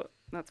 but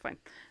that's fine.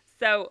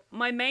 So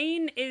my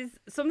main is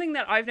something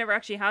that I've never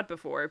actually had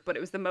before, but it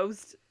was the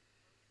most,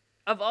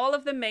 of all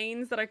of the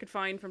mains that I could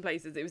find from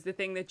places, it was the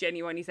thing that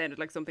genuinely sounded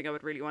like something I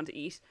would really want to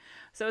eat.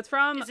 So it's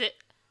from... Is it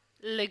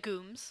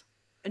legumes?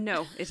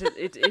 No,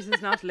 it is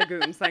not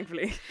legumes,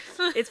 thankfully.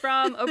 It's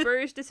from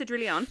Auberge de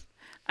Cedrillon,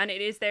 and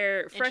it is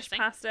their fresh Interesting.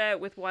 pasta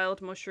with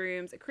wild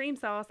mushrooms, a cream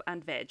sauce,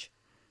 and veg.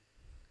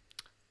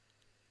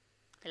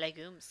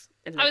 Legumes.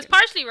 And I was legumes.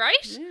 partially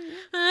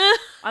right.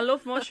 I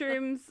love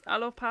mushrooms. I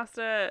love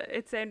pasta.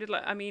 It sounded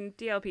like... I mean,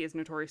 DLP is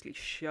notoriously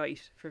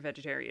shite for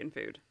vegetarian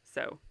food,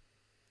 so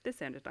this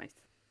sounded nice.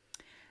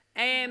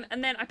 And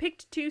then I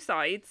picked two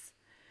sides.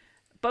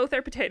 Both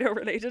are potato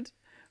related,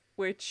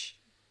 which...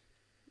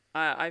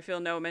 I feel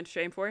no immense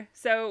shame for.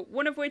 So,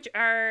 one of which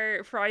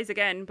are fries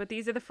again, but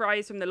these are the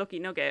fries from the Lucky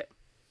Nugget.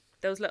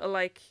 Those little,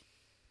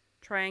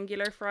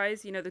 triangular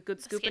fries, the good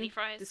The skinny scoopy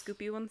fries. the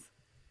scoopy ones.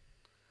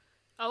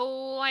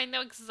 Oh, I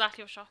know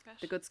exactly what you're talking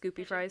about. The good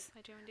scoopy fries.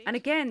 I do indeed. And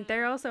again,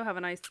 they also have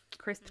a nice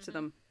crisp to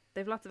them.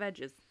 They've lots of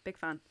edges. Big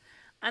fan.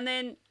 And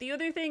then the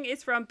other thing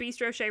is from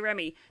Bistro Chez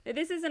Remy. Now,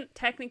 this isn't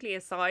technically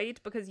a side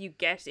because you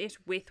get it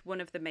with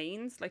one of the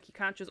mains. You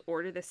can't just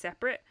order this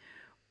separate.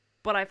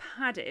 But I've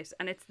had it,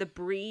 and it's the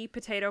brie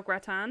potato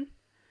gratin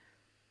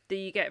that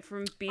you get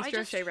from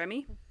Bistro Chez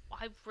Remy.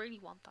 I really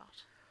want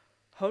that.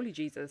 Holy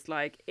Jesus,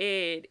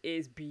 it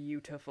is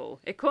beautiful.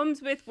 It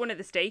comes with one of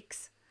the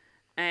steaks.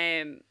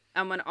 And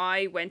when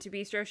I went to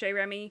Bistro Chez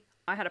Remy,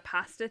 I had a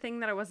pasta thing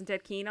that I wasn't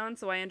dead keen on,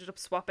 so I ended up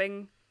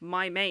swapping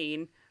my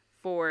main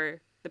for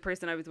the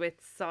person I was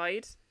with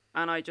side,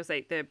 and I just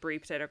ate the brie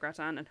potato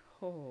gratin, and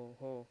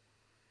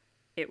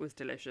it was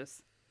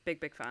delicious.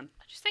 Big fan.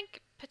 I just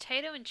think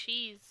potato and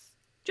cheese.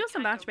 Just a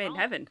Can't match go made in wrong.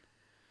 heaven.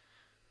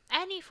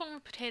 Any form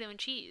of potato and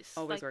cheese.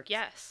 Always works.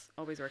 Yes.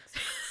 Always works.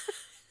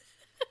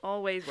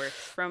 Always works.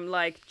 From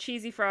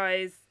cheesy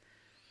fries,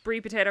 brie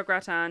potato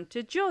gratin,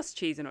 to just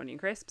cheese and onion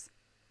crisps.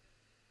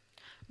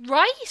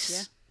 Right?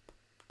 Yeah.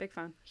 Big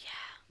fan. Yeah.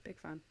 Big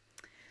fan.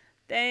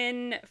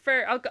 Then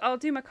I'll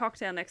do my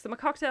cocktail next. So my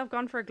cocktail, I've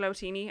gone for a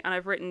glotini, and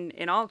I've written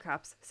in all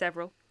caps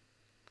several.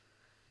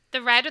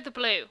 The red or the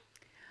blue?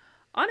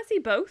 Honestly,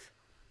 both.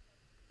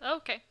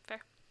 Okay, fair.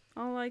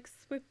 I'll like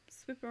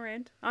swip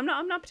around. I'm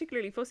not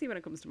particularly fussy when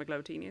it comes to my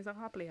glotinis. I'll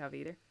happily have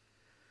either.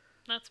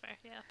 That's fair.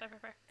 Yeah,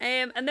 fair.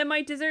 And then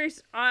my dessert,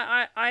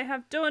 I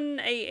have done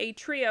a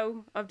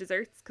trio of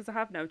desserts because I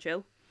have no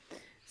chill.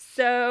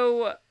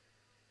 So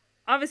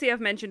obviously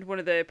I've mentioned one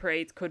of the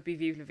parades could be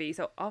Vive la Vie.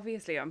 So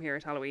obviously I'm here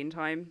at Halloween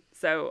time.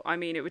 So I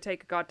mean, it would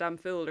take a goddamn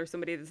fool or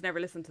somebody that's never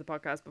listened to the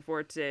podcast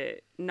before to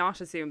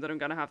not assume that I'm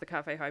gonna have the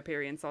Cafe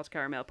Hyperion salt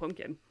caramel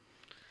pumpkin,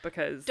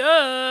 because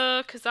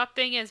Duh, because that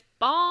thing is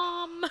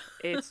bomb.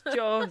 it's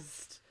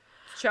just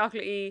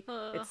chocolatey,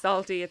 it's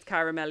salty, it's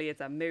caramelly,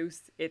 it's a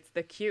mousse. It's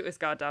the cutest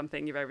goddamn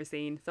thing you've ever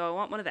seen. So I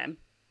want one of them.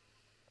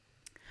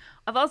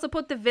 I've also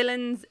put the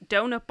Villains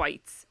donut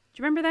bites.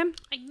 Do you remember them?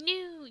 I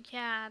knew,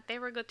 yeah, they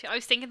were good too. I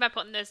was thinking about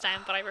putting those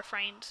down, but I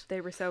refrained. They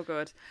were so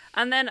good.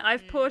 And then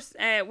I've put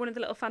one of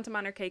the little Phantom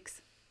Manor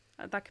cakes.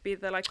 That could be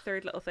the like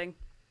third little thing.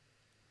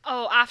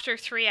 Oh, after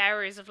 3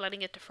 hours of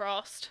letting it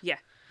defrost. Yeah.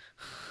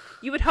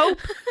 You would hope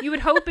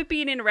it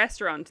being in a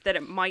restaurant that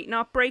it might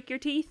not break your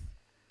teeth.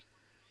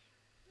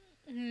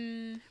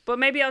 But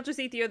maybe I'll just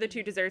eat the other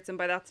two desserts, and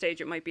by that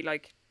stage it might be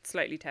like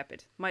slightly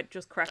tepid. Might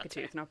just crack That's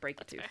a tooth, fair. not break a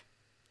That's tooth. fair.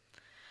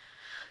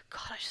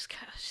 God, I just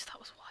that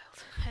was wild.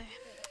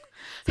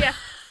 So yeah,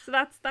 so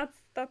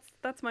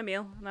that's my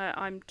meal, and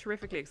I'm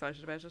terrifically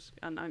excited about it,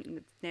 and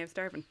I'm now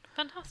starving.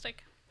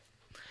 Fantastic.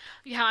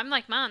 Yeah, I'm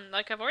like, man,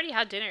 like I've already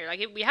had dinner.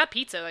 Like we had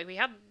pizza,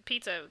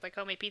 like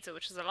homemade pizza,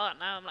 which is a lot.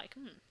 Now I'm like,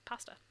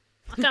 pasta.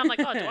 And then I'm like,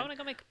 oh, do I want to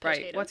go make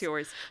potatoes? Right, what's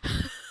yours?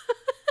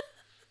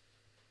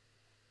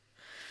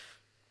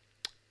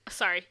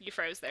 Sorry, you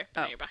froze there.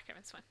 But Oh. now you're back.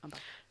 It's fine. I'm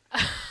back.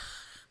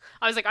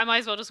 I was like, I might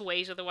as well just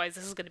wait, otherwise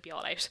this is going to be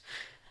all out.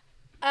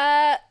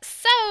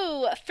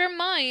 So for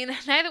mine,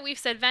 now that we've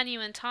said venue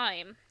and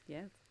time,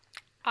 Yeah.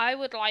 I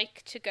would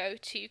like to go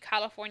to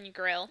California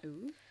Grill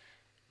Ooh,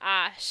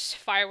 at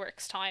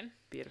fireworks time,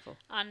 beautiful.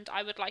 and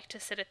I would like to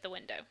sit at the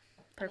window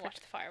and Perfect. watch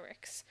the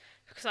fireworks,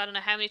 because I don't know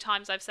how many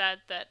times I've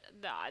said that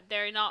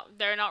they're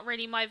not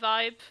really my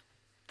vibe,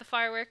 the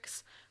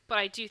fireworks, but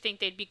I do think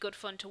they'd be good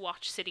fun to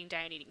watch sitting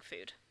down eating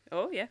food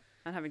Oh yeah,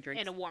 and having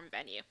drinks. in a warm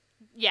venue.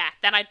 Yeah,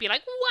 then I'd be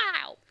like,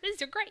 wow,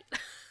 these are great.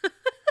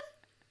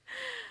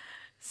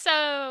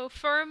 So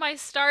for my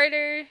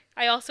starter,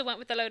 I also went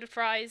with the loaded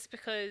fries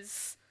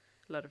because,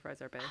 A lot of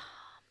fries are better.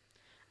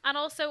 and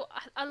also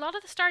a lot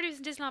of the starters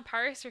in Disneyland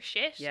Paris are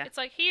shit. Yeah. It's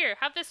like, here,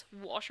 have this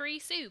watery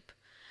soup.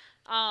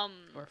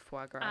 Or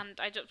foie gras. And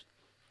I just,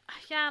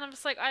 yeah, and I'm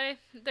just like,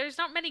 there's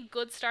not many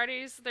good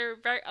starters.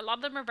 A lot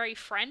of them are very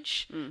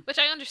French, which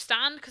I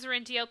understand because we're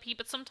in DLP,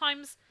 but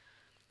sometimes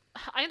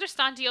I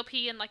understand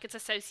DLP and like its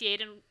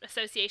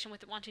association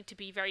with it wanting to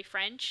be very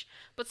French,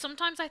 but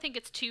sometimes I think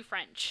it's too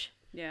French.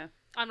 Yeah.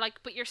 I'm like,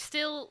 but you're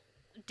still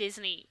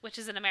Disney, which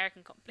is an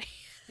American company.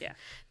 Yeah.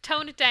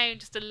 Tone it down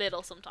just a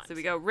little sometimes. So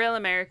we go real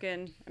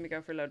American, and we go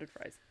for loaded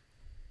fries.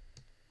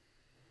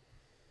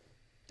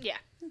 Yeah.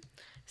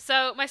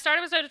 So my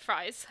starter was loaded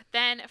fries.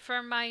 Then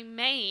for my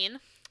main,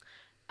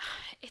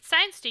 it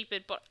sounds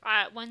stupid, but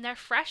when they're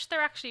fresh,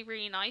 they're actually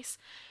really nice.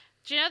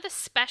 Do you know the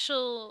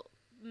special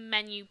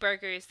menu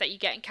burgers that you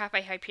get in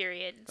Cafe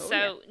Hyperion? Oh,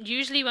 So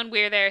usually when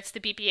we're there, it's the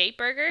BB-8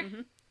 burger.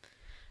 Mm-hmm.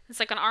 It's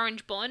like an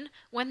orange bun.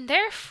 When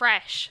they're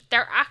fresh,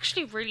 they're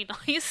actually really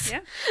nice. Yeah.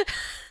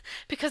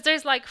 Because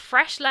there's like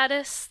fresh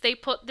lettuce. They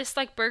put this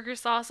like burger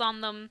sauce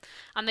on them,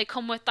 and they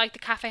come with like the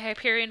Cafe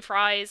Hyperion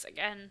fries,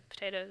 again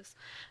potatoes,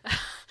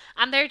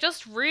 and they're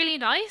just really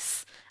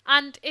nice.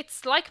 And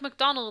it's like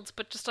McDonald's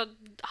but just a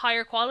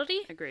higher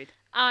quality. Agreed.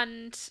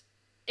 And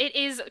it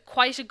is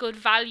quite a good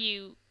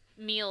value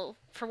meal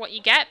for what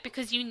you get,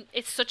 because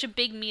it's such a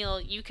big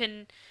meal, you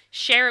can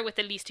share it with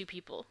at least 2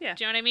 people. Yeah.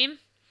 Do you know what I mean?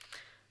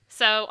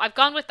 So I've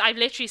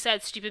literally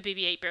said stupid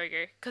BB-8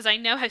 burger because I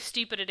know how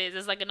stupid it is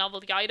as like a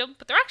novelty item,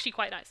 but they're actually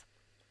quite nice.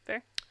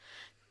 Fair.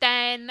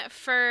 Then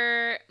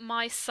for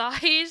my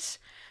side,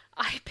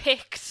 I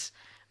picked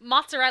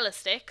mozzarella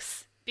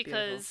sticks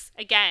because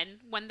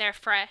again, when they're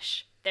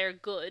fresh, they're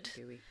good.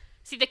 Gooey.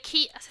 See,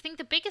 I think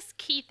the biggest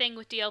key thing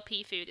with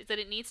DLP food is that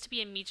it needs to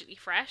be immediately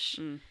fresh,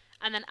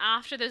 and then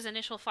after those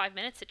initial 5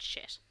 minutes, it's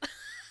shit.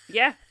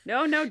 Yeah.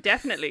 No,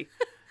 definitely.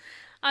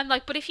 I'm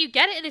like, but if you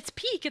get it in its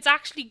peak, it's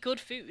actually good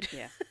food.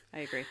 Yeah, I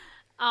agree.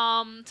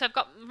 So I've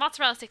got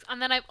mozzarella sticks, and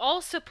then I've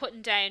also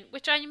put down,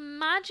 which I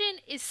imagine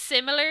is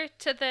similar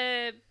to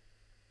the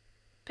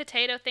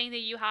potato thing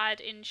that you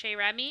had in Chez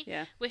Remy,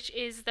 Yeah. which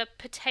is the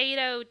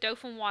potato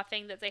dauphinoise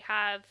thing that they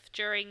have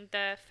during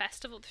the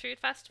food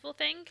festival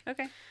thing.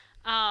 Okay.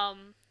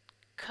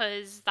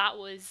 Because that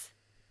was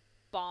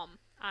bomb,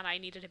 and I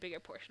needed a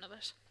bigger portion of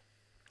it.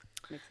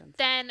 Makes sense.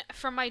 Then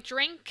for my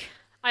drink,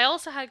 I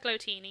also had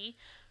Glotini,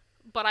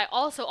 but I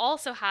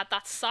also had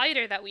that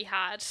cider that we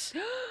had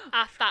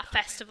at that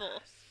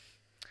festival.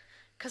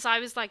 Because I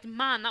was like,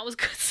 man, that was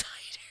good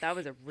cider. That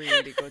was a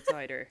really good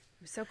cider.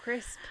 It was so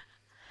crisp.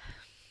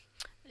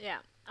 Yeah.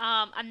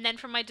 And then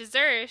for my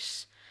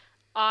dessert,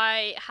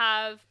 I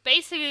have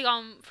basically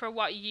gone for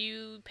what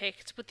you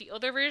picked, but the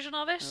other version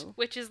of it,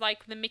 which is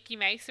like the Mickey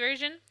Mouse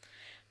version,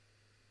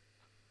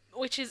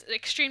 which is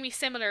extremely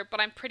similar,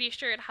 but I'm pretty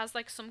sure it has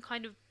like some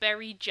kind of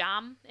berry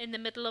jam in the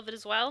middle of it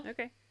as well.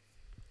 Okay.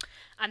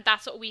 And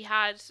that's what we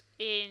had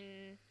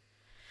in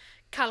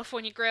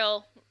California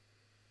Grill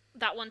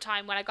that one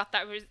time when I got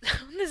that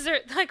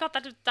dessert. I got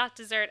that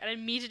dessert and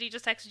immediately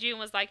just texted you and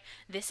was like,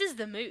 "This is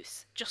the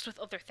mousse, just with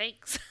other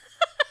things."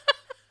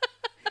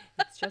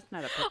 It's just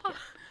not a pumpkin.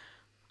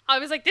 I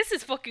was like, "This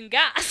is fucking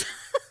gas."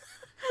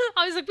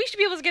 I was like, "We should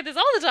be able to get this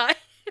all the time."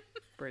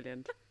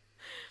 Brilliant.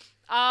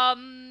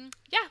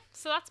 Yeah,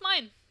 so that's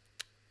mine.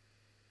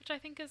 Which I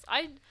think is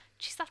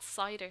jeez, that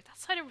cider. That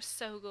cider was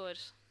so good.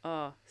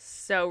 Oh,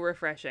 so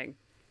refreshing.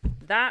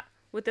 That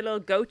with the little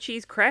goat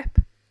cheese crepe.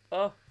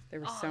 Oh, they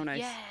were so nice.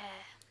 Yeah.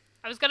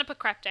 I was gonna put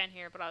crepe down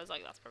here, but I was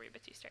like, that's probably a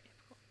bit too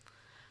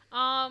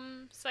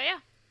stereotypical. So yeah,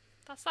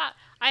 that's that.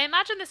 I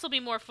imagine this will be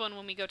more fun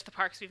when we go to the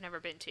parks we've never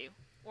been to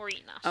or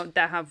eaten at. Oh,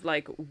 that have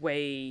like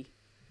way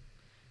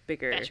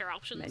bigger Better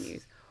options.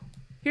 menus.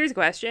 Here's a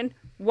question.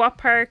 What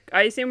park,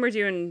 I assume we're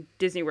doing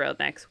Disney World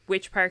next.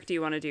 Which park do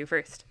you want to do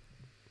first?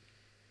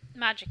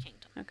 Magic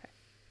Kingdom. Okay.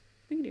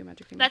 We can do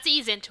Magic Kingdom. Let's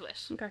ease into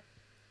it. Okay.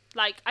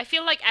 Like, I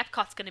feel like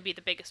Epcot's going to be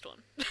the biggest one.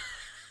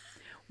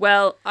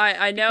 Well,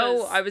 I know,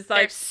 Because I was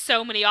like, there's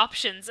so many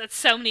options at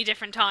so many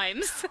different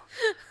times.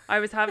 I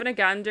was having a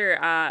gander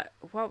at,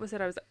 what was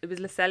it? It was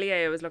Le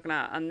Cellier I was looking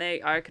at, and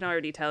I can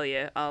already tell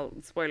you,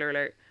 spoiler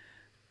alert,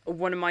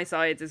 one of my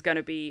sides is going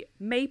to be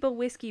maple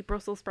whiskey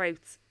Brussels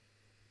sprouts.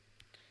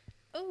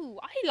 Oh,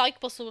 I like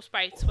Brussels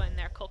sprouts when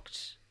they're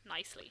cooked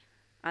nicely.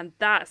 And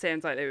that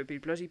sounds like they would be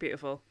bloody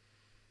beautiful.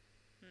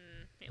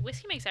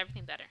 Whiskey makes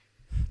everything better.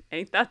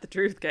 Ain't that the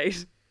truth,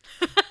 Kate?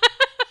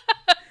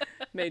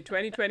 Made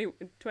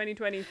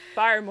 2020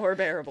 far more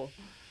bearable.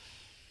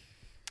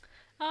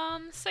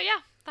 So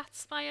yeah,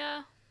 that's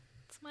my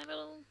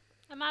little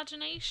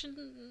imagination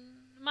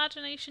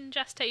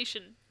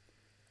gestation.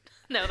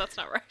 No, that's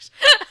not right.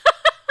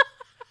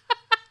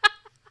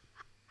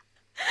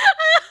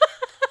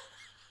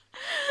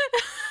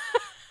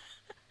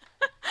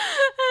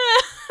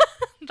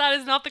 That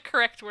is not the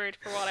correct word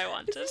for what I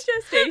wanted. It's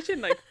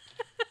gestation, like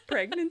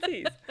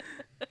pregnancies.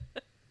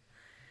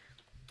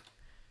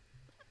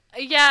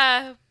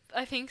 Yeah,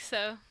 I think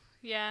so.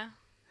 Yeah.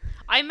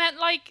 I meant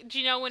like, do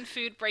you know when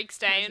food breaks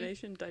down?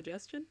 Imagination,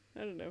 digestion?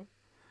 I don't know.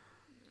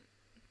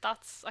 I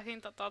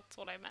think that's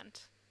what I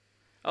meant.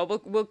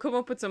 Oh, we'll come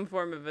up with some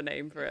form of a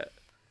name for it.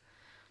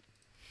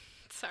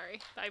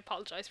 Sorry, I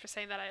apologize for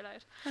saying that out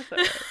loud.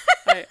 That's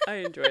alright. I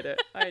enjoyed it.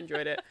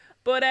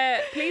 But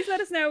please let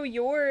us know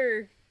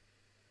your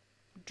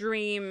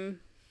dream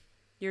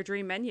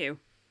menu.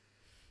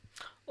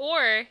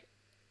 Or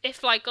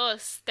if, like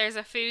us, there's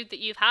a food that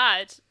you've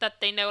had that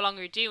they no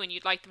longer do and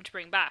you'd like them to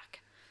bring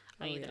back.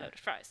 I need a load of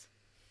fries.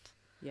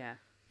 Yeah.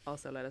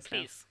 Also let us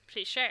know.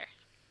 Please share.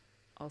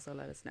 Also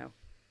let us know.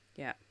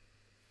 Yeah.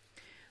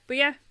 But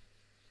yeah,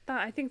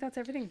 I think that's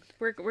everything.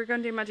 We're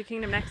going to do Magic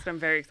Kingdom next. I'm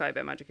very excited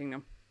about Magic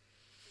Kingdom.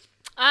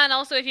 And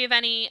also, if you have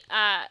any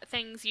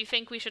things you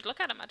think we should look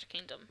at Magic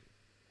Kingdom,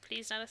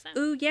 please let us know.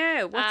 Ooh,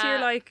 yeah. What's your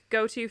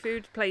go-to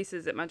food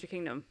places at Magic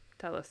Kingdom?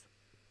 Tell us.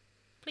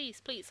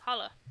 Please,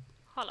 holla.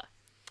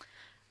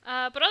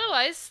 But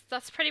otherwise,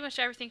 that's pretty much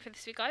everything for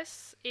this week,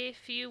 guys.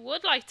 If you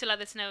would like to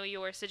let us know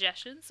your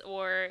suggestions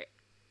or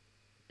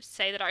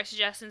say that our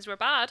suggestions were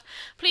bad,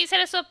 please hit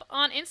us up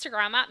on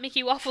Instagram at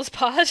Mickey Waffles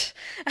Pod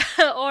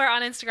or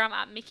on Instagram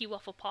at Mickey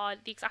Waffle Pod.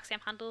 The exact same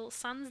handle,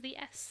 sans the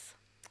S.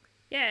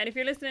 Yeah, and if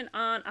you're listening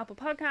on Apple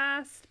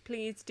Podcasts,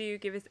 please do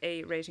give us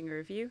a rating or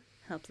review.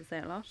 Helps us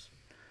out a lot.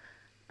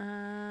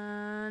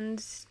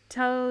 And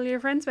tell your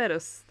friends about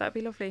us. That'd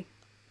be lovely.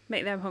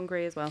 Make them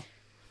hungry as well.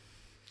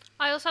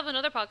 I also have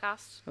another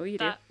podcast. Oh, you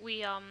do? That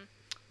we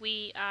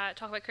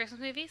talk about Christmas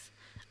movies,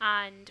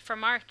 and for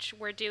March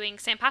we're doing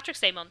St.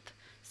 Patrick's Day month.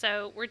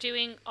 So we're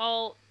doing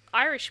all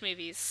Irish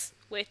movies,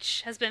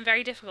 which has been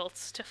very difficult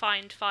to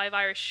find 5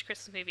 Irish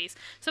Christmas movies.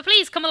 So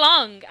please come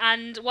along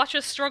and watch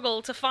us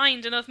struggle to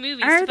find enough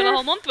movies to fill a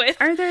whole month with.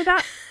 Are there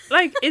that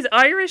like is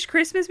Irish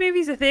Christmas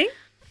movies a thing?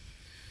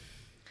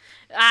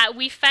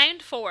 We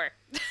found 4.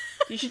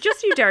 You should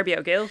just do Darby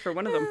O'Gill for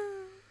one of them.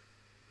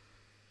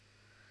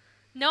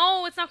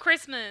 No, it's not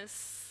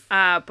Christmas.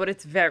 But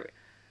it's very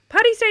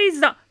Paddy's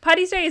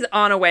Day is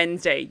on a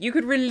Wednesday. You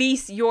could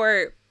release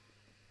Darby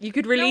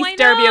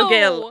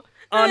O'Gill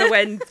on a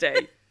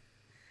Wednesday.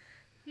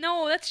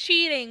 No, that's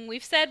cheating.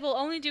 We've said we'll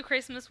only do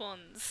Christmas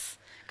ones.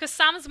 Because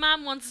Sam's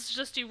mom wants us to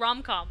just do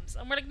rom-coms.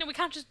 And we're like, no, we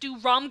can't just do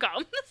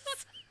rom-coms.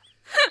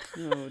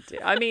 Oh dear.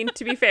 I mean,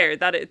 to be fair,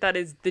 that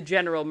is the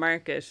general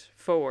market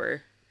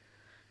for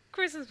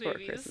Christmas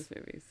movies.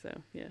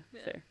 So yeah,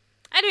 fair.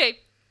 Anyway,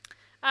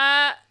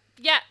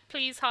 yeah,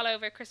 please holla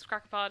over Christmas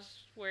Cracker Pod.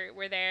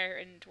 We're there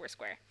and we're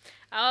square.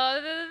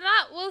 Other than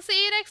that, we'll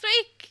see you next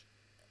week.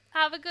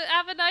 Have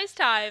a nice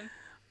time.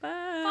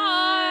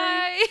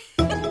 Bye.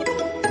 Bye.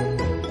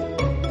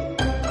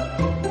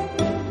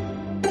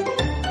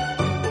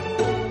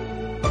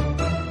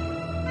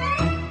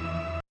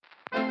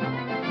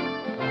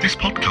 This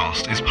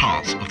podcast is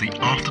part of the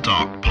After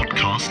Dark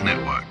Podcast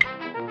Network.